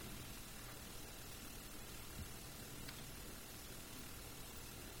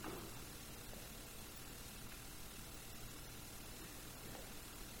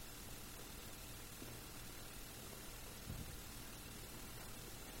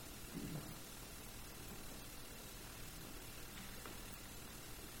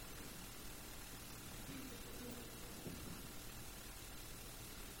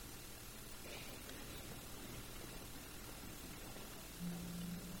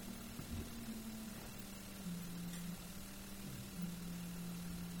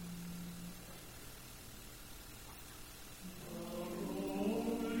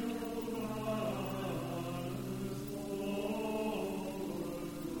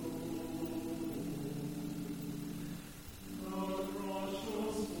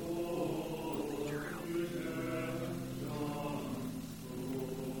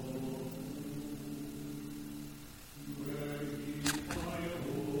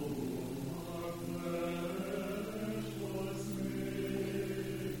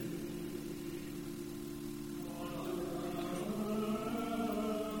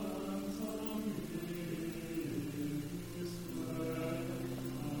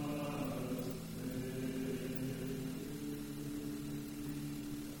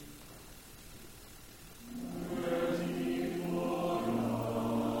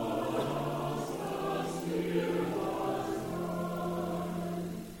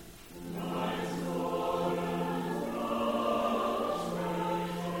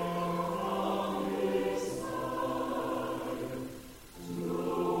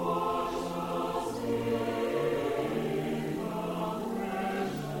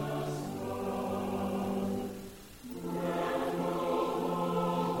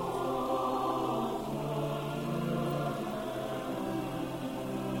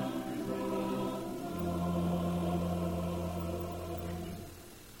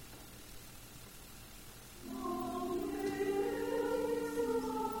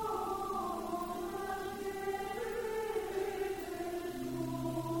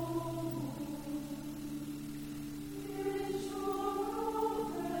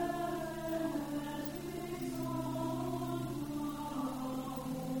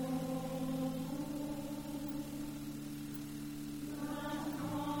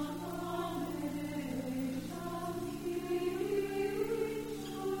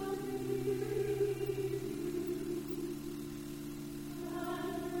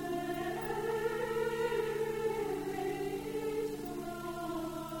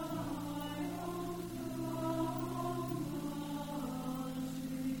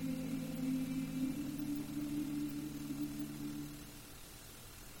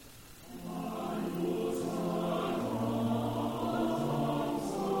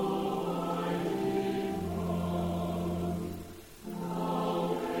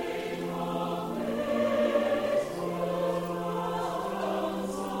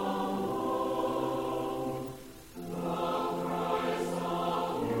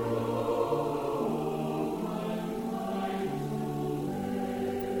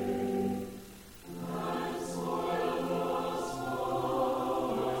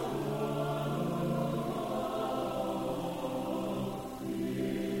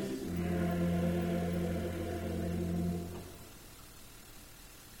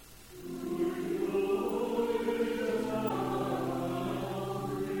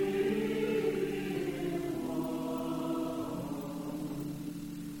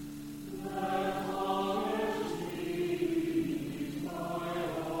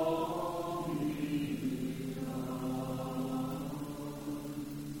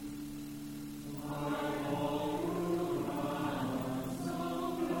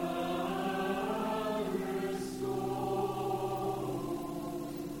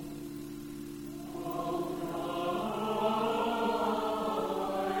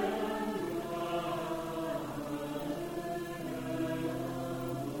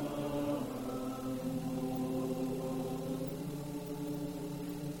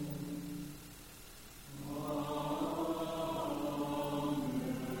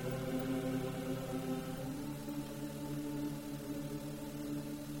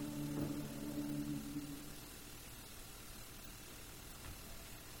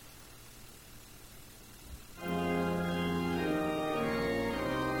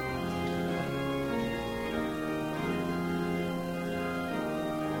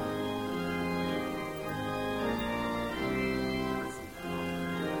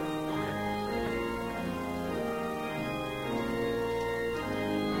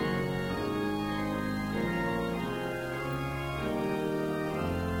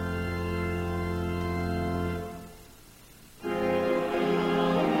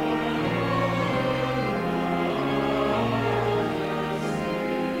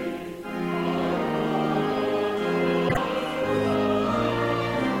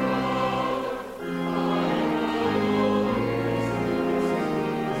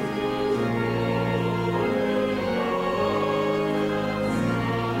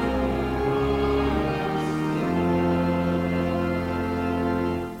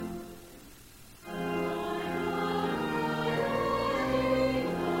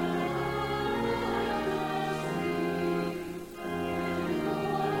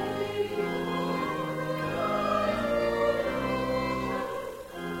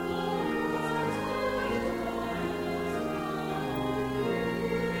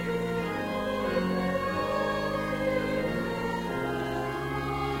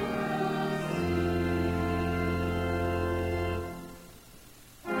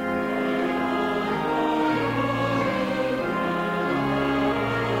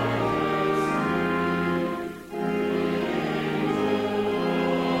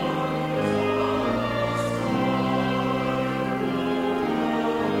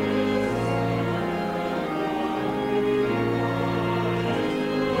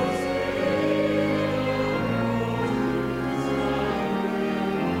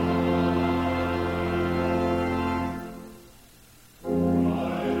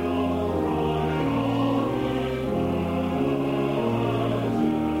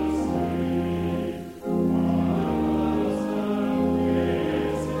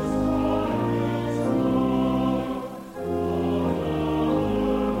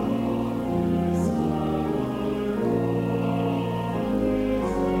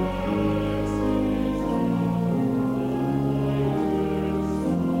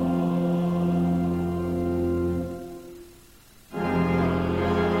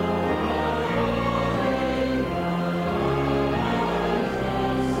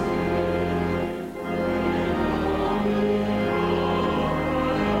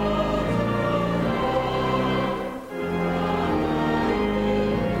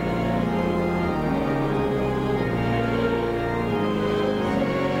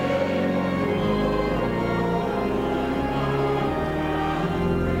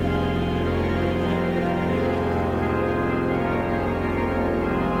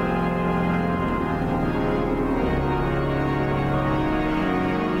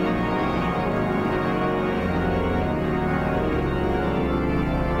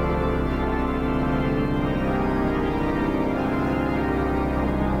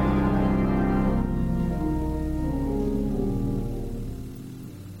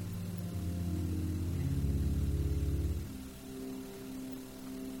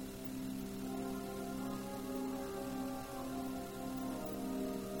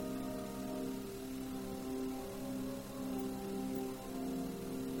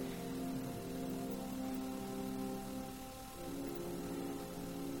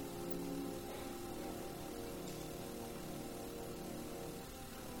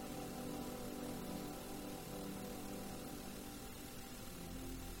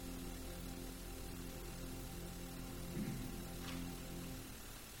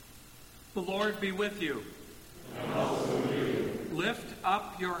 The Lord be with you. And also with you. Lift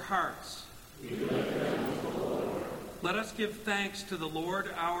up your hearts. We lift them to the Lord. Let us give thanks to the Lord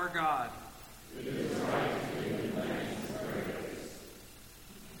our God. It is right to give him thanks and praise.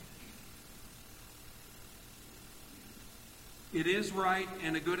 It is right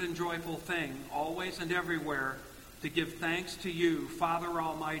and a good and joyful thing, always and everywhere, to give thanks to you, Father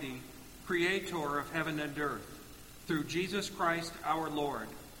Almighty, Creator of heaven and earth, through Jesus Christ our Lord.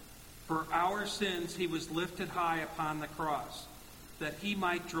 For our sins he was lifted high upon the cross, that he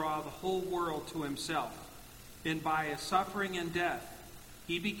might draw the whole world to himself. And by his suffering and death,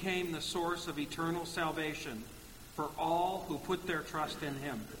 he became the source of eternal salvation for all who put their trust in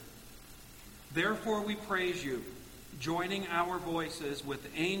him. Therefore we praise you, joining our voices with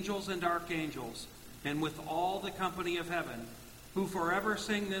angels and archangels, and with all the company of heaven, who forever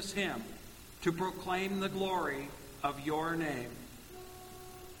sing this hymn, to proclaim the glory of your name.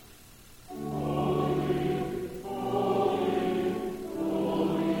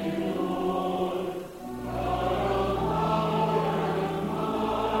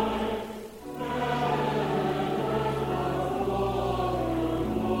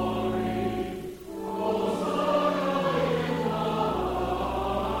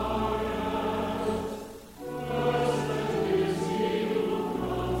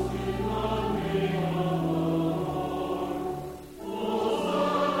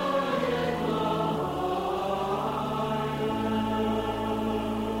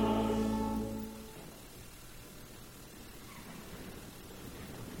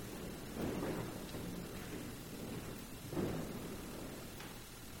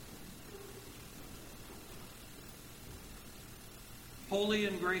 Holy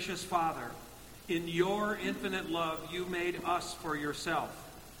and gracious Father, in your infinite love you made us for yourself.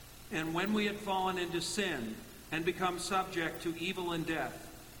 And when we had fallen into sin and become subject to evil and death,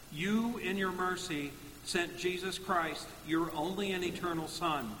 you, in your mercy, sent Jesus Christ, your only and eternal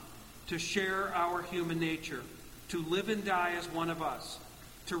Son, to share our human nature, to live and die as one of us,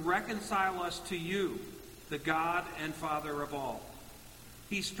 to reconcile us to you, the God and Father of all.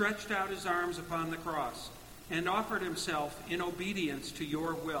 He stretched out his arms upon the cross and offered himself in obedience to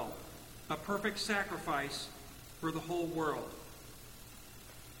your will, a perfect sacrifice for the whole world.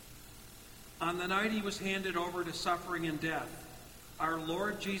 On the night he was handed over to suffering and death, our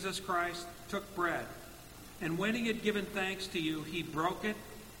Lord Jesus Christ took bread, and when he had given thanks to you, he broke it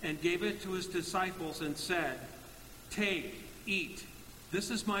and gave it to his disciples and said, "Take, eat. This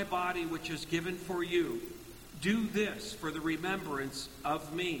is my body which is given for you. Do this for the remembrance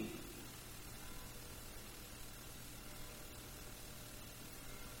of me."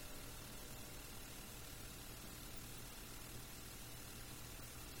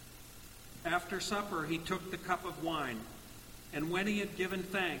 After supper, he took the cup of wine, and when he had given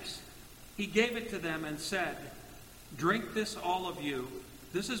thanks, he gave it to them and said, "Drink this, all of you.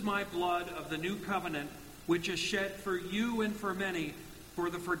 This is my blood of the new covenant, which is shed for you and for many for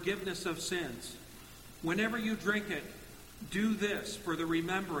the forgiveness of sins. Whenever you drink it, do this for the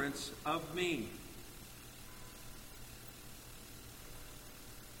remembrance of me."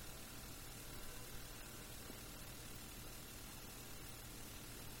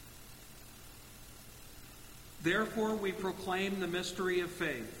 Therefore, we proclaim the mystery of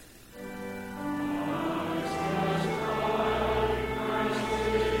faith.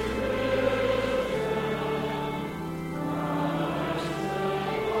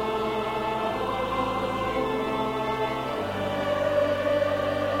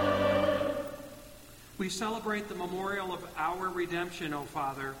 We celebrate the memorial of our redemption, O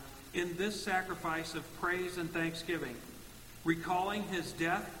Father, in this sacrifice of praise and thanksgiving. Recalling his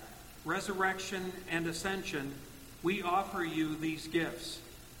death, resurrection, and ascension, we offer you these gifts.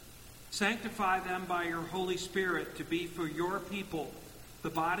 Sanctify them by your Holy Spirit to be for your people the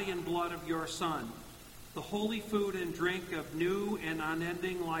body and blood of your Son, the holy food and drink of new and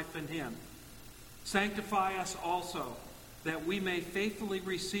unending life in him. Sanctify us also, that we may faithfully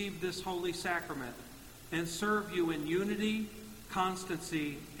receive this holy sacrament and serve you in unity,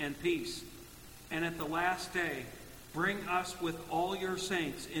 constancy, and peace. And at the last day, bring us with all your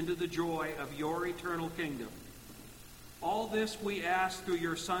saints into the joy of your eternal kingdom. All this we ask through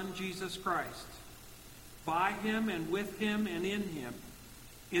your Son, Jesus Christ. By him and with him and in him,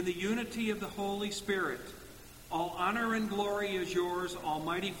 in the unity of the Holy Spirit, all honor and glory is yours,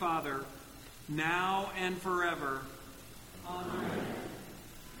 Almighty Father, now and forever. Amen.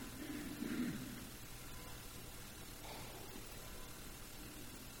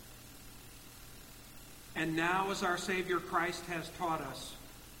 And now, as our Savior Christ has taught us,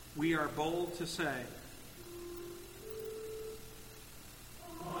 we are bold to say,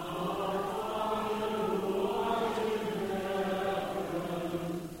 Amen.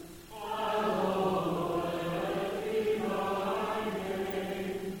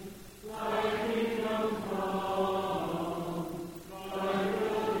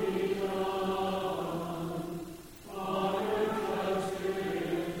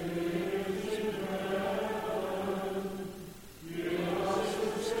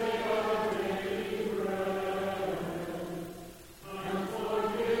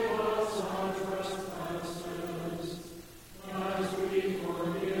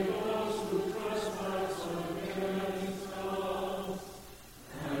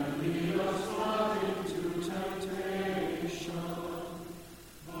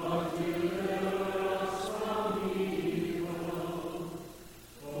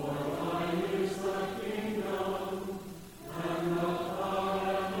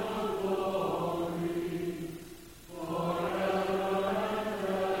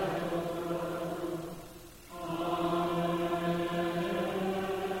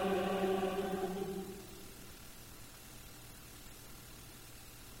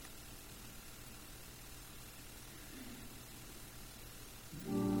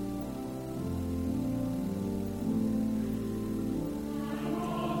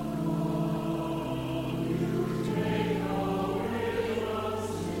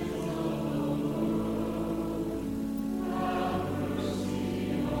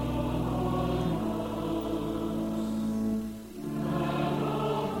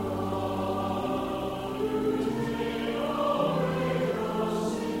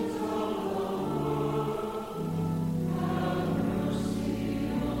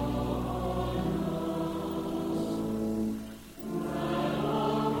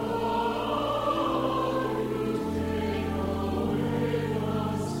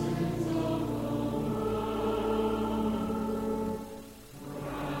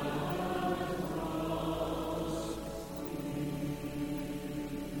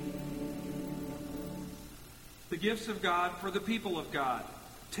 gifts of God for the people of God.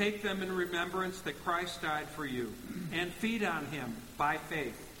 Take them in remembrance that Christ died for you, and feed on him by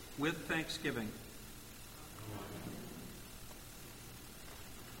faith with thanksgiving.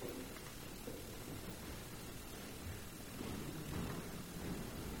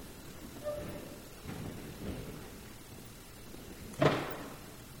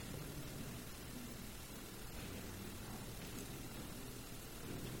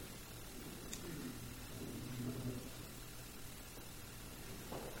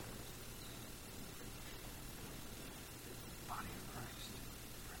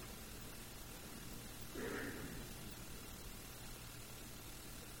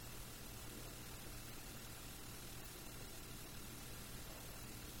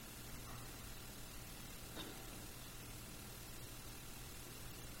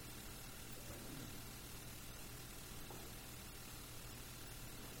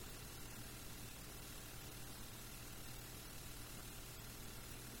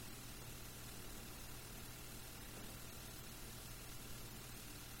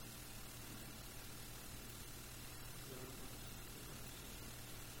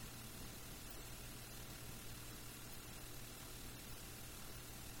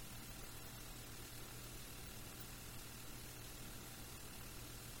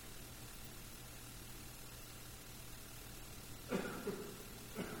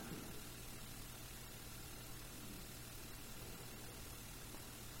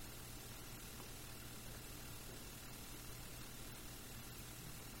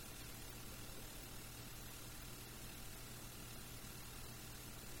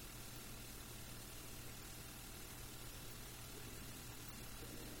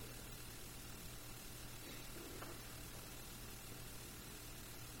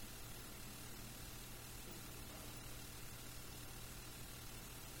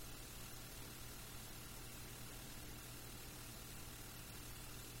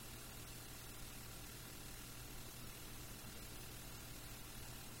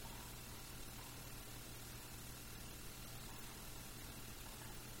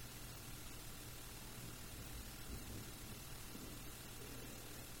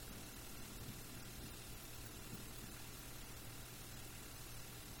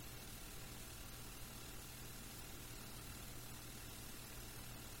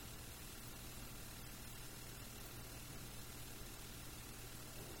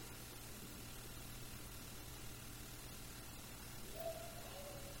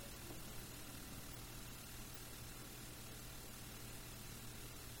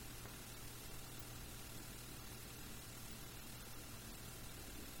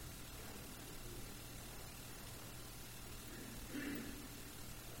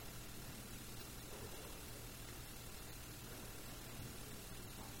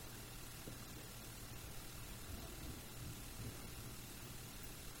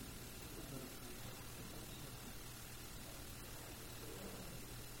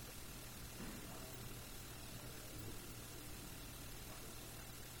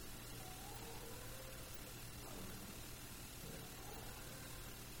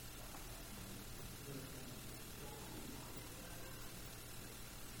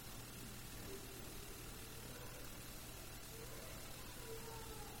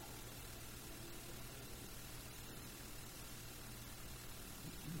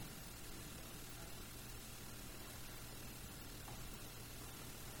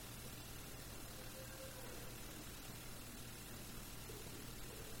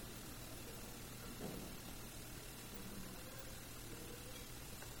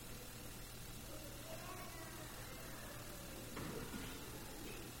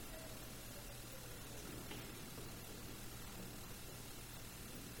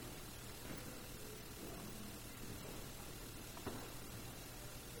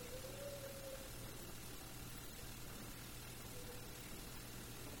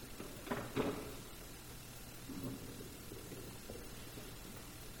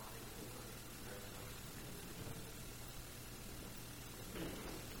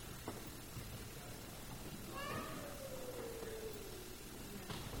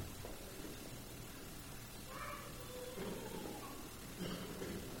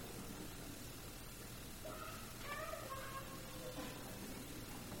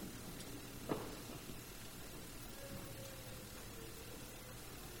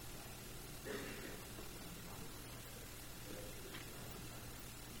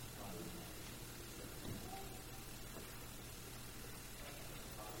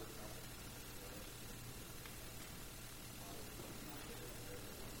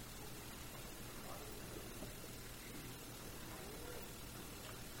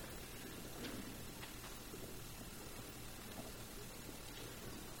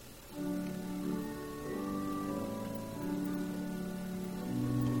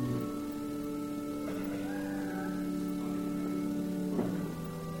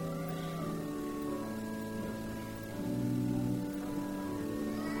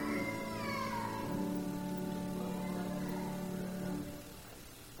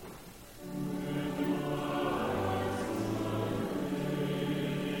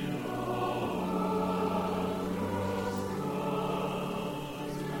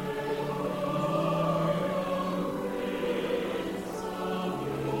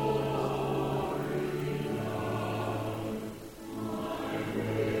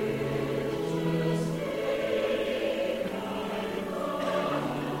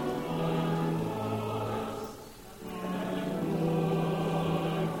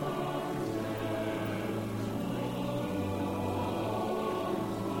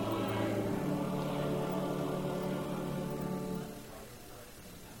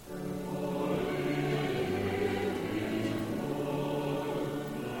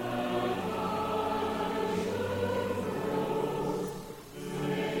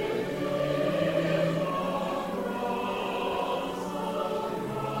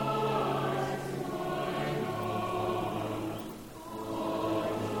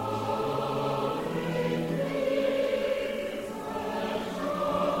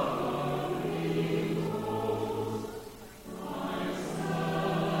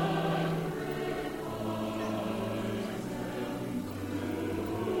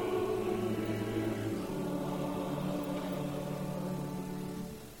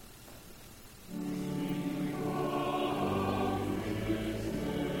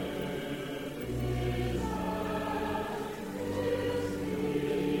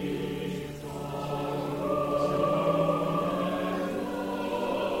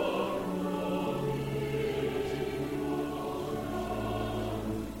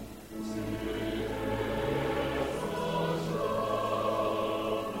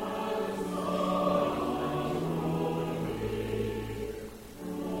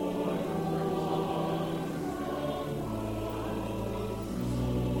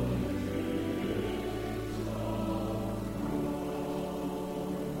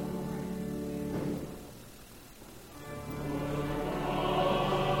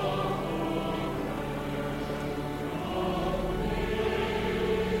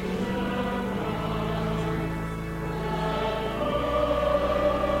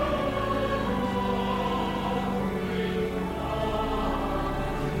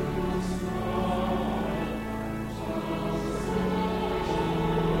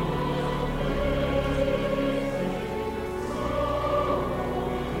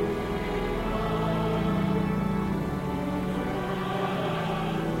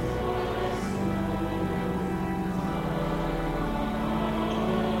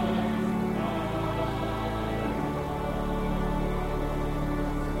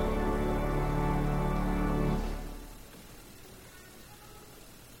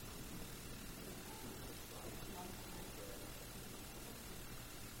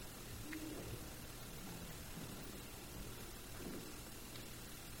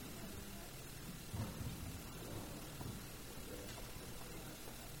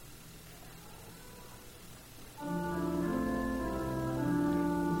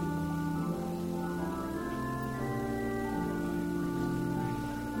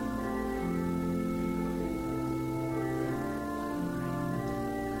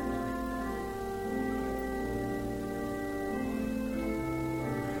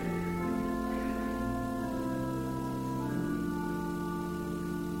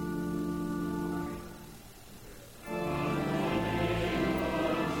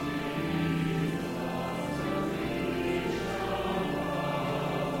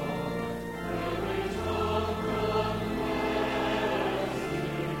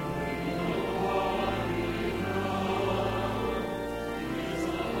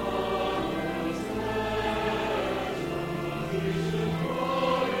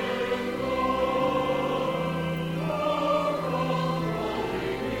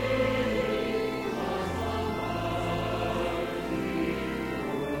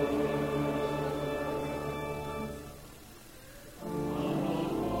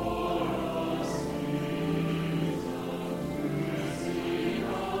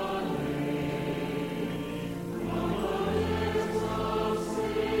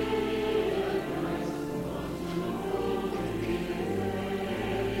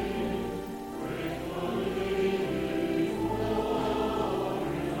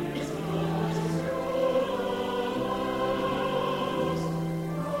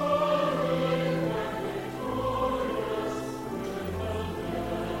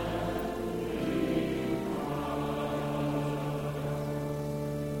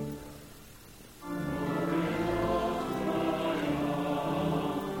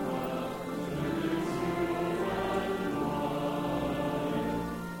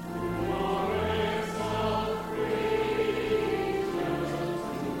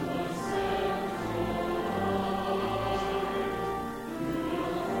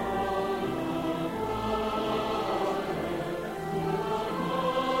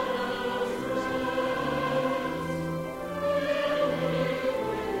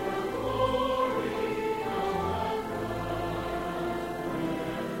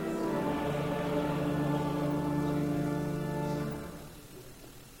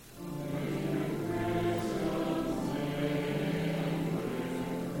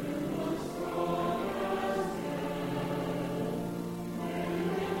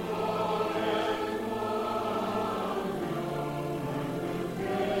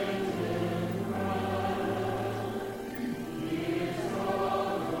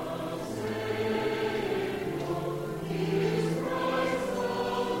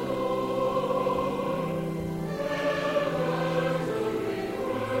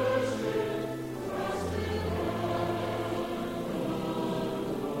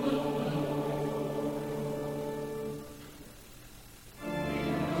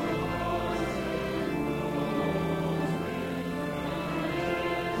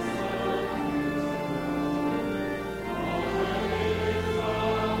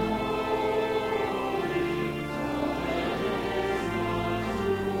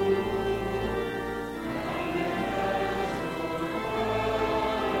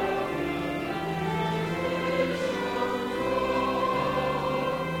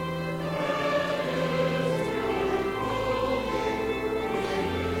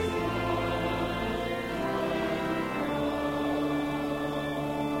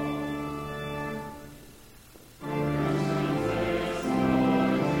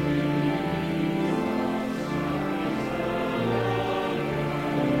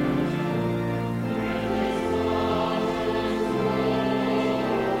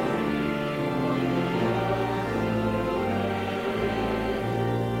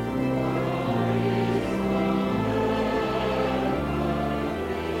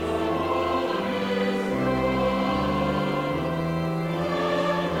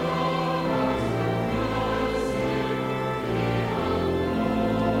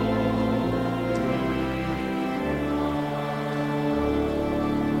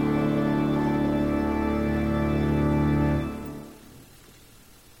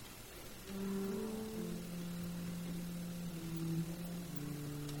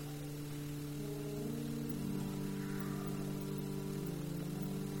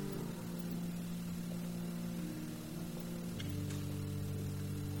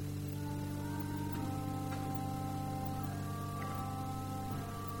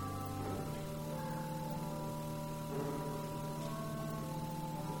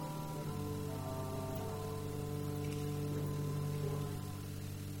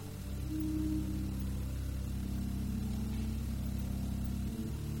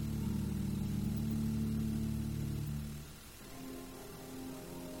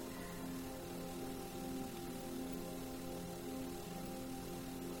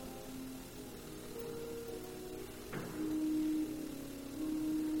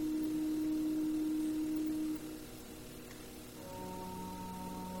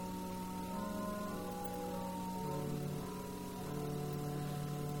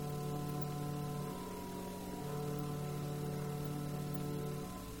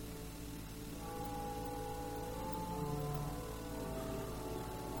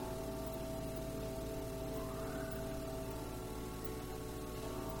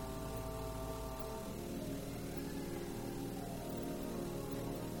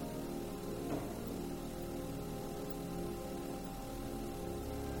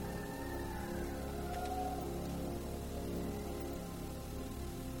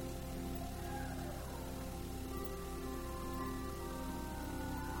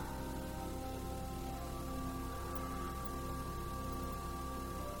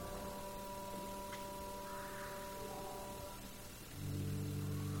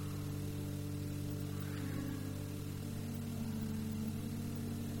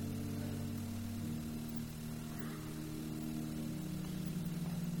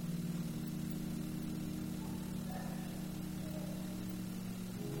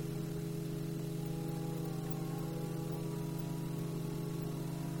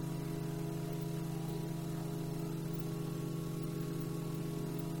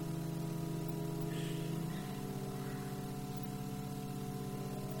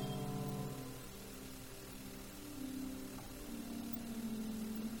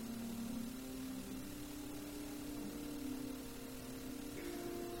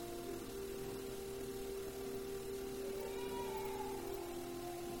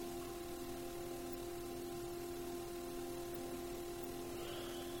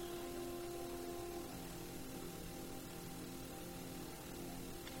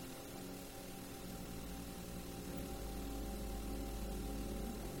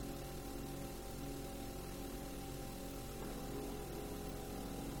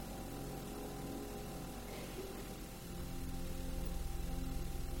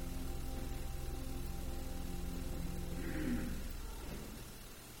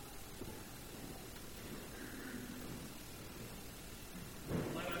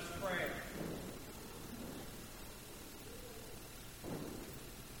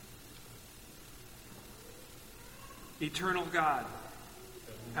 Eternal God,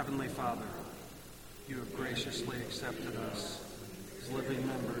 Heavenly Father, you have graciously accepted us as living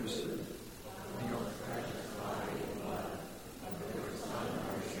members of your precious body and blood of your Son,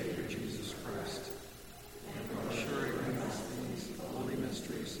 our Savior, Jesus Christ, and assuring us these holy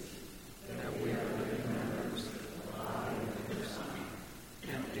mysteries, that we are living members of the body of your Son,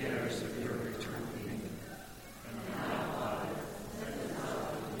 and heirs of your eternal kingdom. And now, Father, send us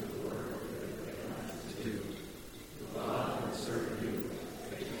out to do the work that you have given us to do, to love and serve you,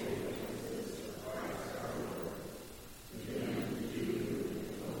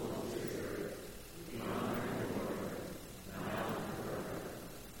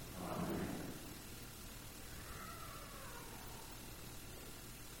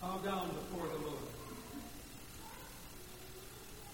 bow down before the Lord.